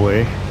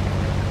smoothly,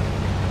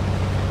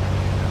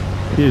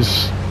 you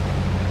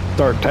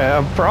start to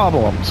have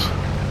problems.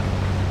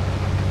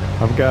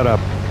 I've got a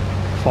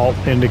fault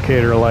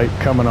indicator light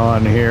coming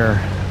on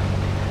here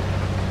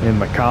in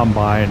the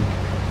combine.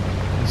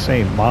 This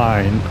ain't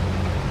mine.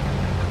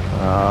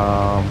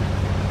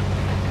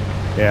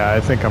 Yeah, I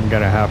think I'm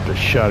gonna have to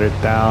shut it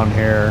down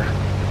here.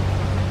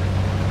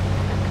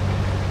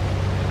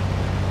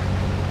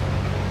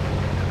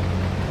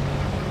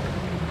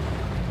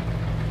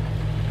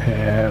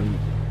 And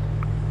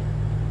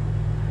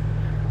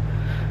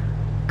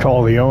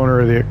call the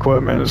owner of the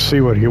equipment and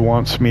see what he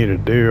wants me to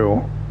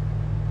do.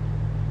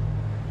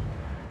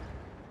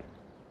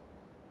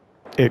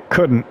 It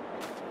couldn't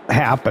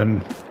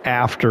happen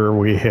after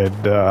we had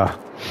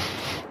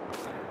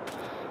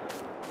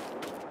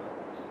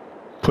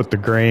put the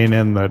grain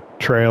in the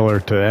trailer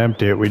to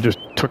empty it. We just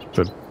took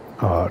the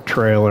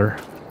trailer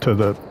to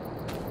the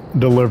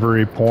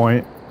delivery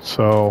point.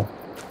 So,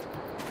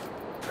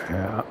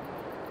 yeah.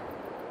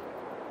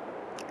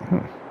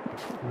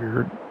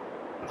 Weird.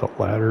 The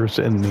ladder's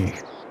in the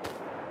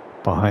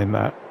behind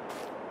that.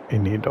 You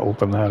need to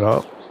open that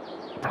up,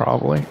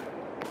 probably.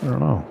 I don't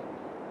know.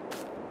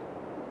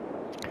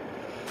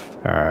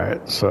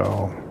 Alright,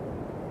 so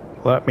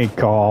let me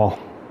call,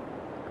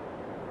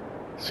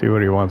 see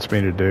what he wants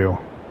me to do.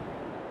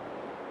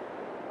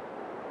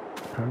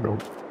 I'll go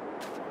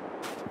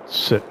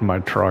sit in my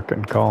truck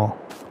and call.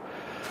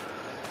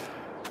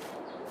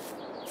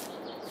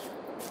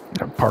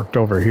 I parked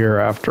over here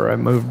after I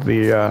moved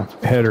the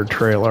header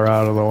trailer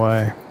out of the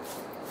way.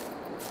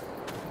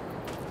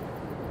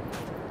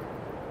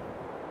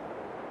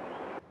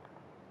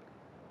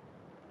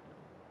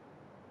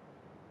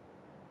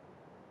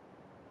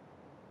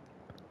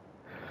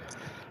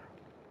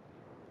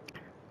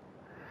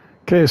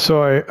 Okay,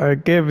 so I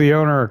gave the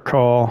owner a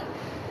call,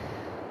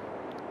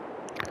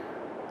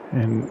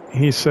 and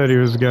he said he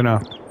was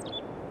gonna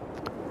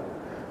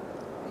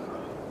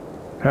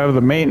have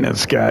the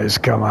maintenance guys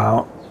come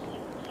out.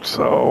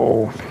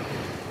 So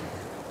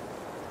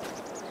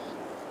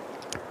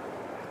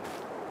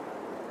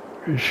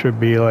it should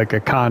be like a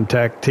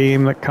contact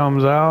team that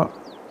comes out,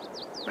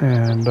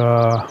 and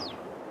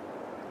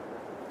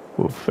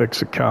we'll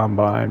fix a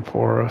combine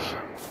for us.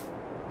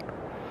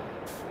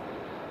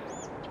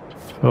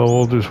 So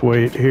we'll just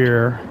wait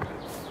here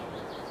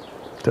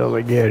till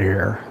they get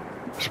here.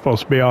 They're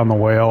supposed to be on the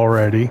way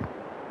already,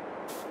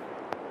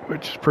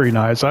 which is pretty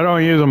nice. I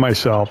don't use them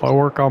myself. I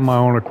work on my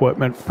own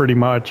equipment pretty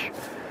much.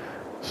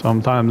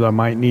 Sometimes I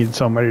might need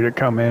somebody to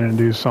come in and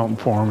do something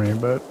for me,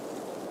 but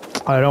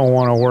I don't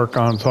want to work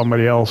on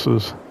somebody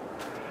else's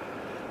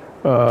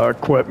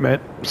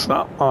equipment. It's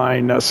not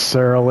mine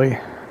necessarily.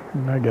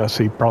 I guess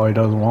he probably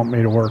doesn't want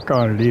me to work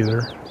on it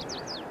either.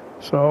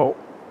 So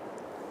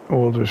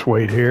we'll just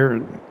wait here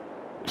and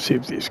see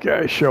if these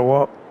guys show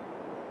up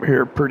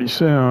here pretty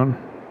soon.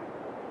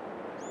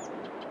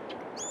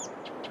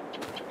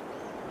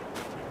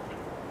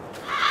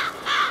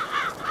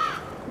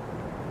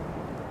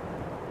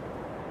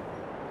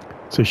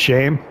 It's a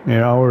shame, you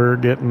know, we're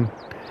getting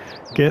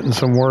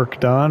some work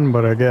done,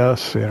 but I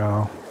guess, you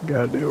know, you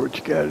gotta do what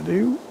you gotta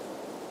do.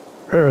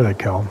 There they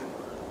come.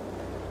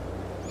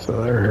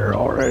 So they're here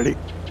already.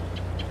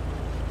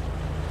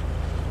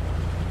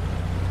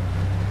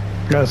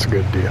 That's a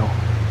good deal.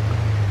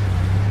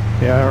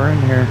 Yeah, we're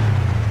in here.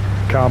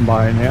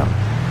 Combine, yeah.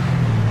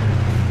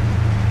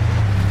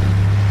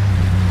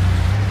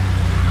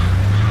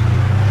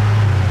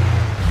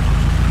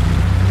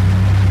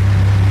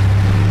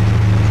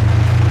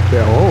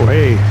 Yeah, oh,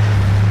 hey.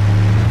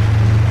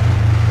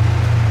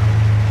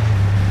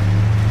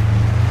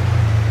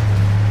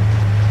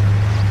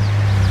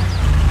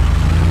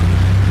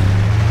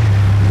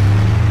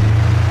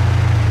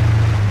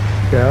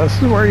 Yeah,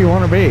 this is where you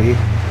want to be.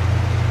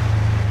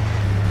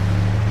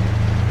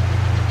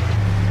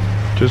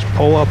 Just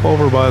pull up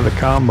over by the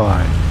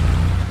combine.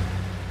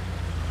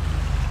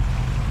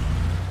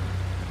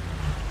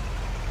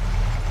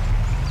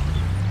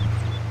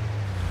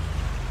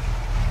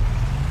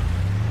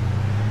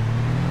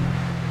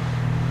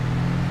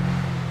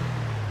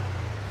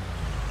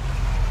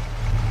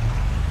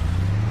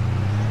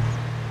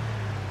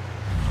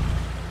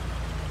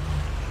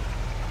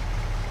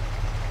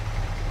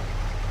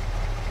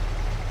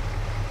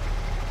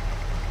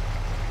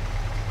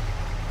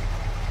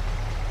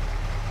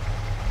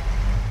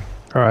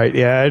 All right,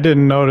 yeah, I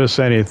didn't notice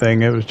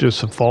anything. It was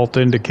just a fault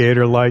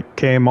indicator light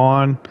came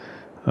on.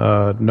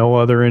 No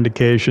other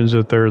indications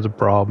that there's a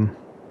problem.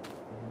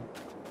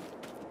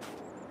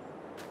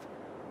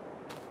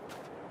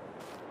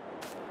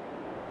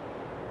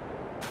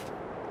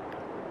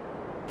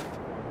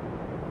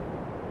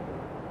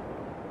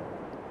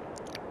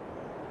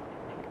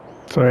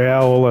 So yeah,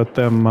 we'll let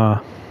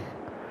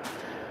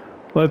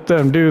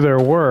them do their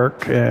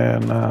work,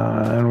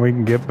 and we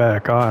can get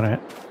back on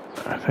it.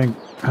 I think,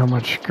 how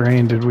much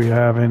grain did we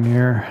have in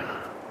here?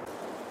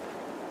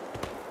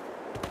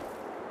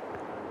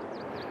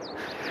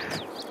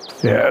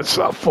 Yeah, it's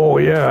not full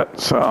yet,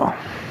 so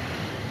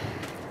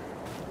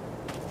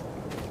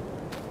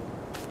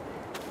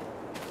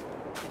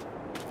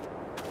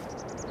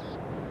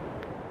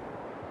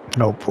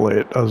Hopefully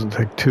it doesn't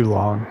take too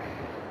long.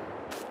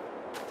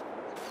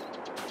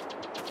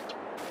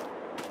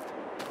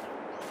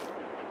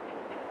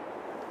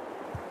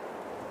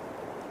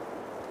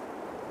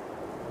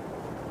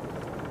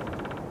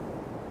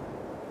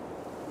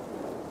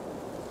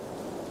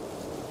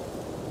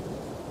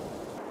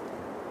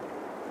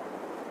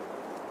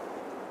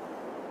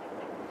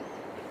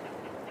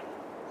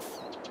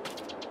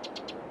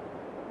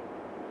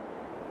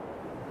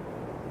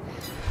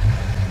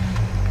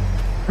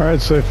 Alright,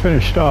 so I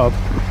finished up.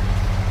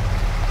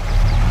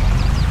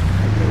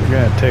 We're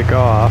gonna take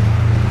off.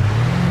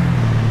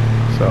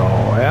 So,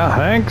 yeah,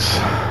 thanks.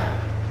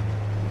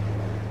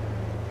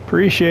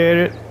 Appreciate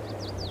it.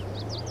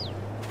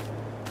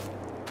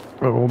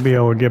 But we'll be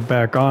able to get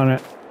back on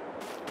it.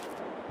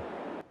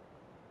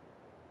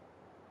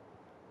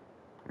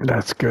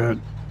 That's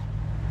good.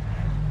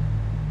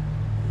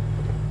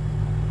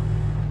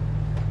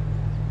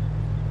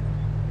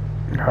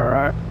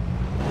 Alright.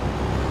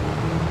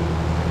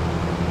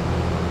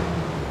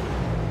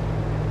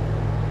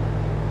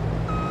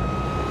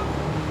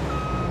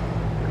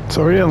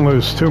 So we didn't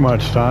lose too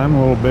much time, a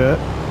little bit.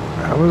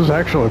 That was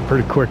actually a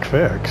pretty quick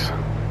fix.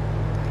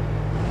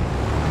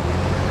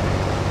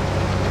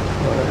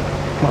 But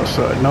must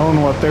have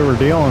known what they were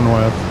dealing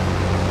with.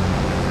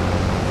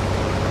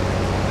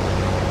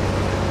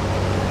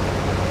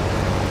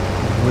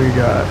 We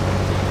got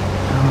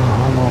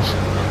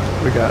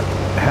we got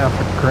half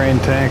a grain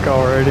tank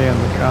already in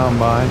the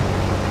combine.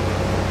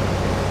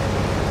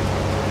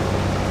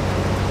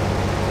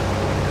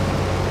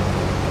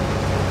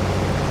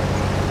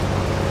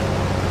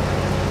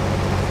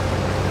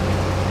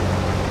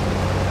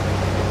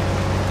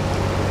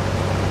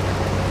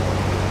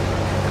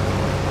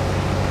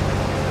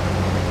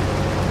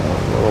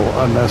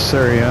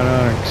 Unnecessary and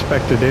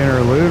unexpected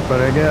interlude, but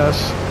I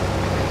guess,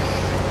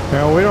 you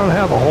know, we don't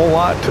have a whole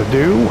lot to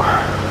do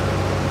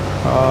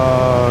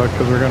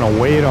because we're going to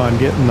wait on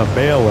getting the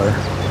baler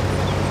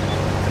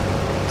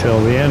till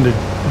the end of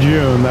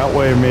June. That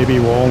way maybe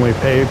we'll only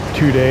pay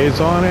 2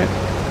 days on it,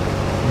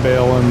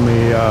 baling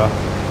the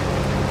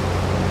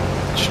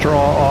straw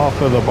off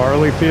of the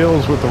barley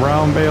fields with the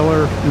round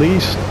baler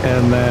leased,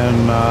 and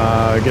then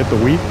get the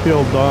wheat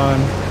field done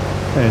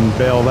and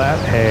bale that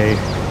hay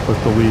with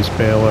the lease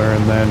baler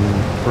and then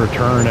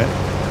return it.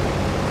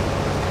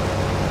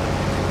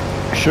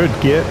 Should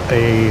get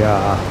a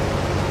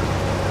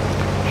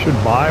should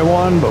buy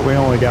one, but we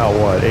only got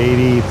what,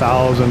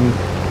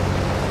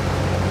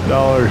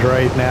 $80,000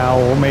 right now.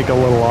 We'll make a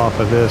little off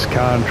of this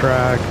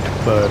contract,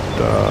 but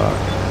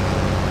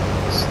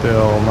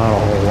still not a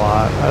whole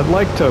lot. I'd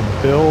like to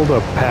build a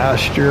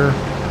pasture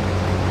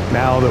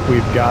now that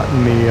we've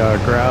gotten the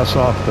grass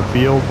off the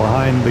field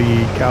behind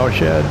the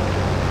cowshed.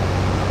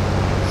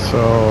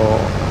 So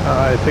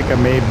I think I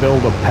may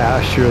build a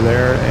pasture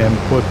there and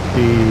put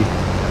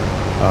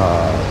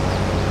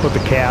the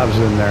calves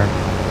in there.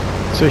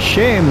 It's a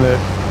shame that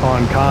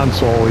on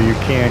console you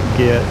can't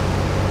get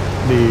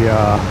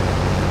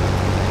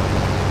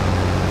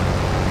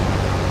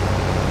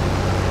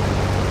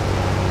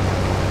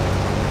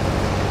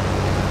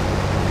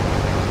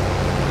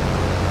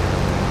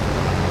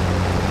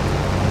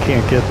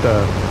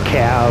the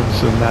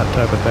calves and that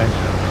type of thing.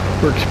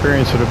 We're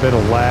experiencing a bit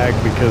of lag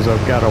because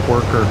I've got a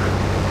worker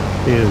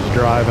is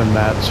driving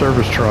that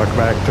service truck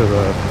back to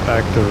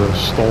the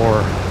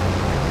store.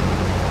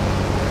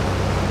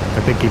 I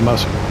think he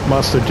must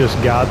have just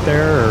got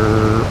there,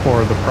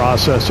 or the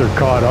processor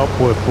caught up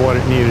with what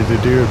it needed to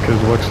do,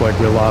 because it looks like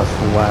we lost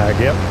the lag.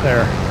 Yep,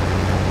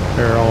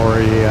 they're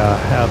already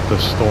at the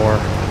store.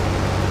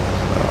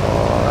 So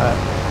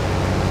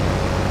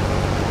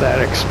that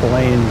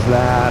explains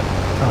that.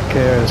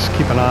 Okay, let's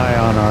keep an eye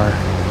on our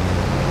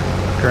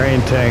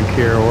grain tank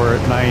here. We're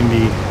at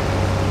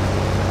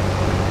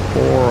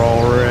 94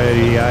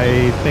 already.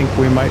 I think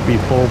we might be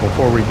full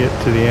before we get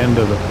to the end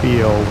of the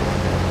field.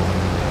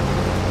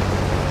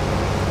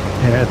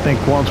 And I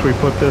think once we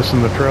put this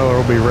in the trailer,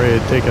 we'll be ready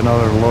to take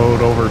another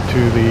load over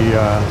to the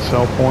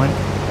sell point.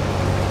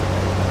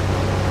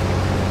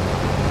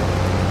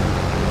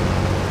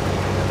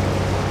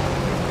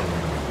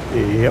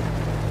 Yep.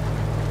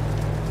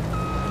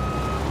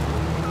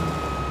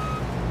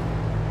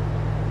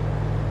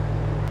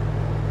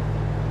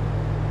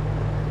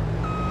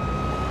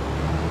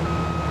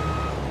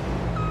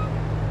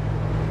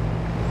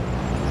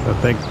 I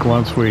think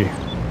once we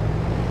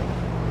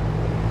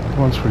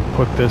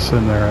put this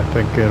in there, I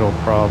think it'll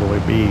probably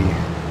be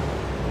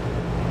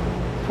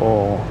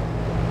full.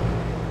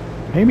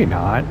 Maybe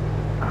not.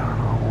 I don't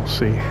know. We'll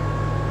see.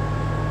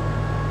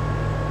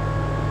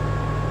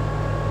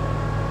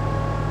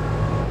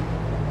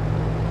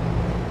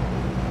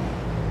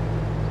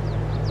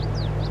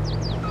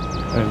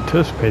 I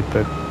anticipate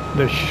that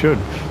this should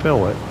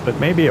fill it, but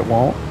maybe it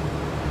won't.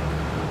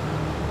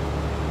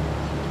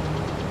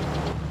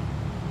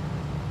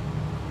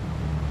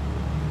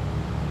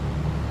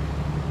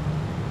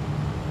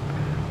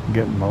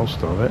 Getting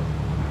most of it.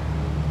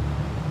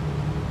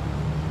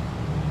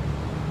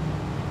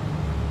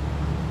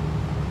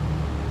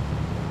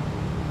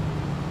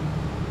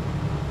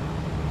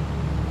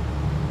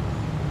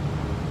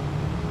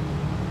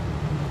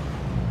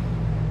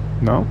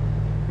 No?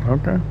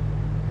 Okay.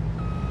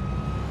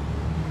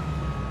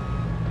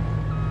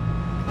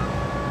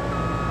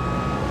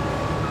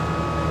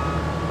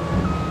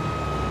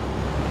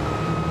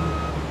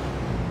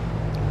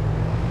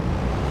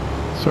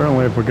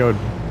 Certainly if we go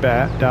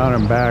back down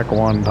and back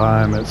one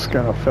time, it's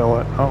gonna fill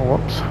it. Oh,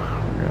 whoops.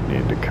 We're gonna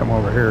need to come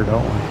over here,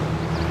 don't we?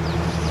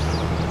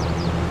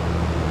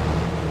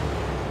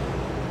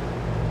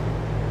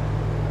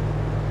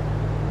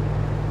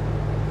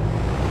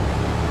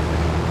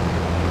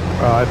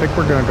 I think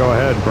we're gonna go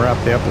ahead and wrap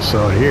the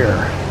episode here.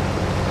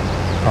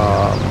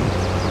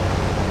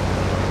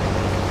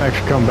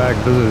 Actually come back,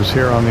 visit us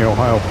here on the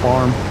Ohio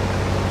farm.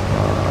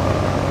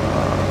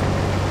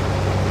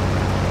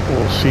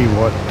 We'll see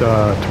what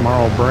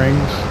tomorrow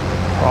brings.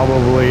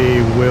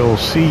 Probably we'll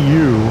see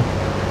you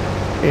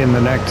in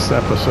the next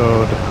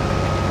episode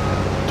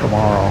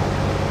tomorrow.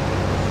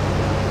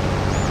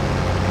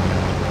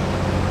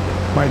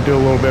 Might do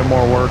a little bit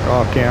more work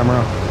off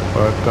camera,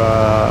 but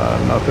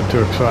nothing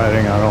too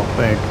exciting, I don't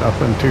think.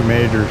 Nothing too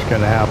major is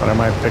going to happen. I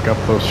might pick up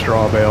those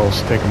straw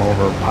bales, take them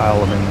over, pile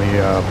them in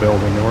the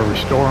building where we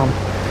store them.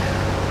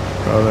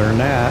 Other than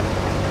that,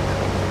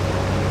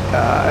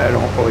 I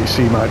don't really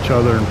see much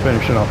other than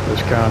finishing up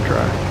this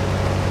contract.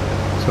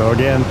 So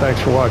again,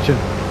 thanks for watching.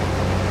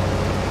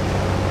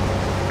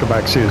 Come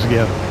back, see us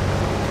again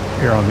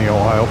here on the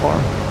Ohio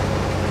farm.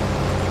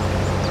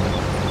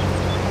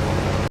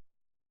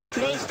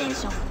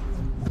 PlayStation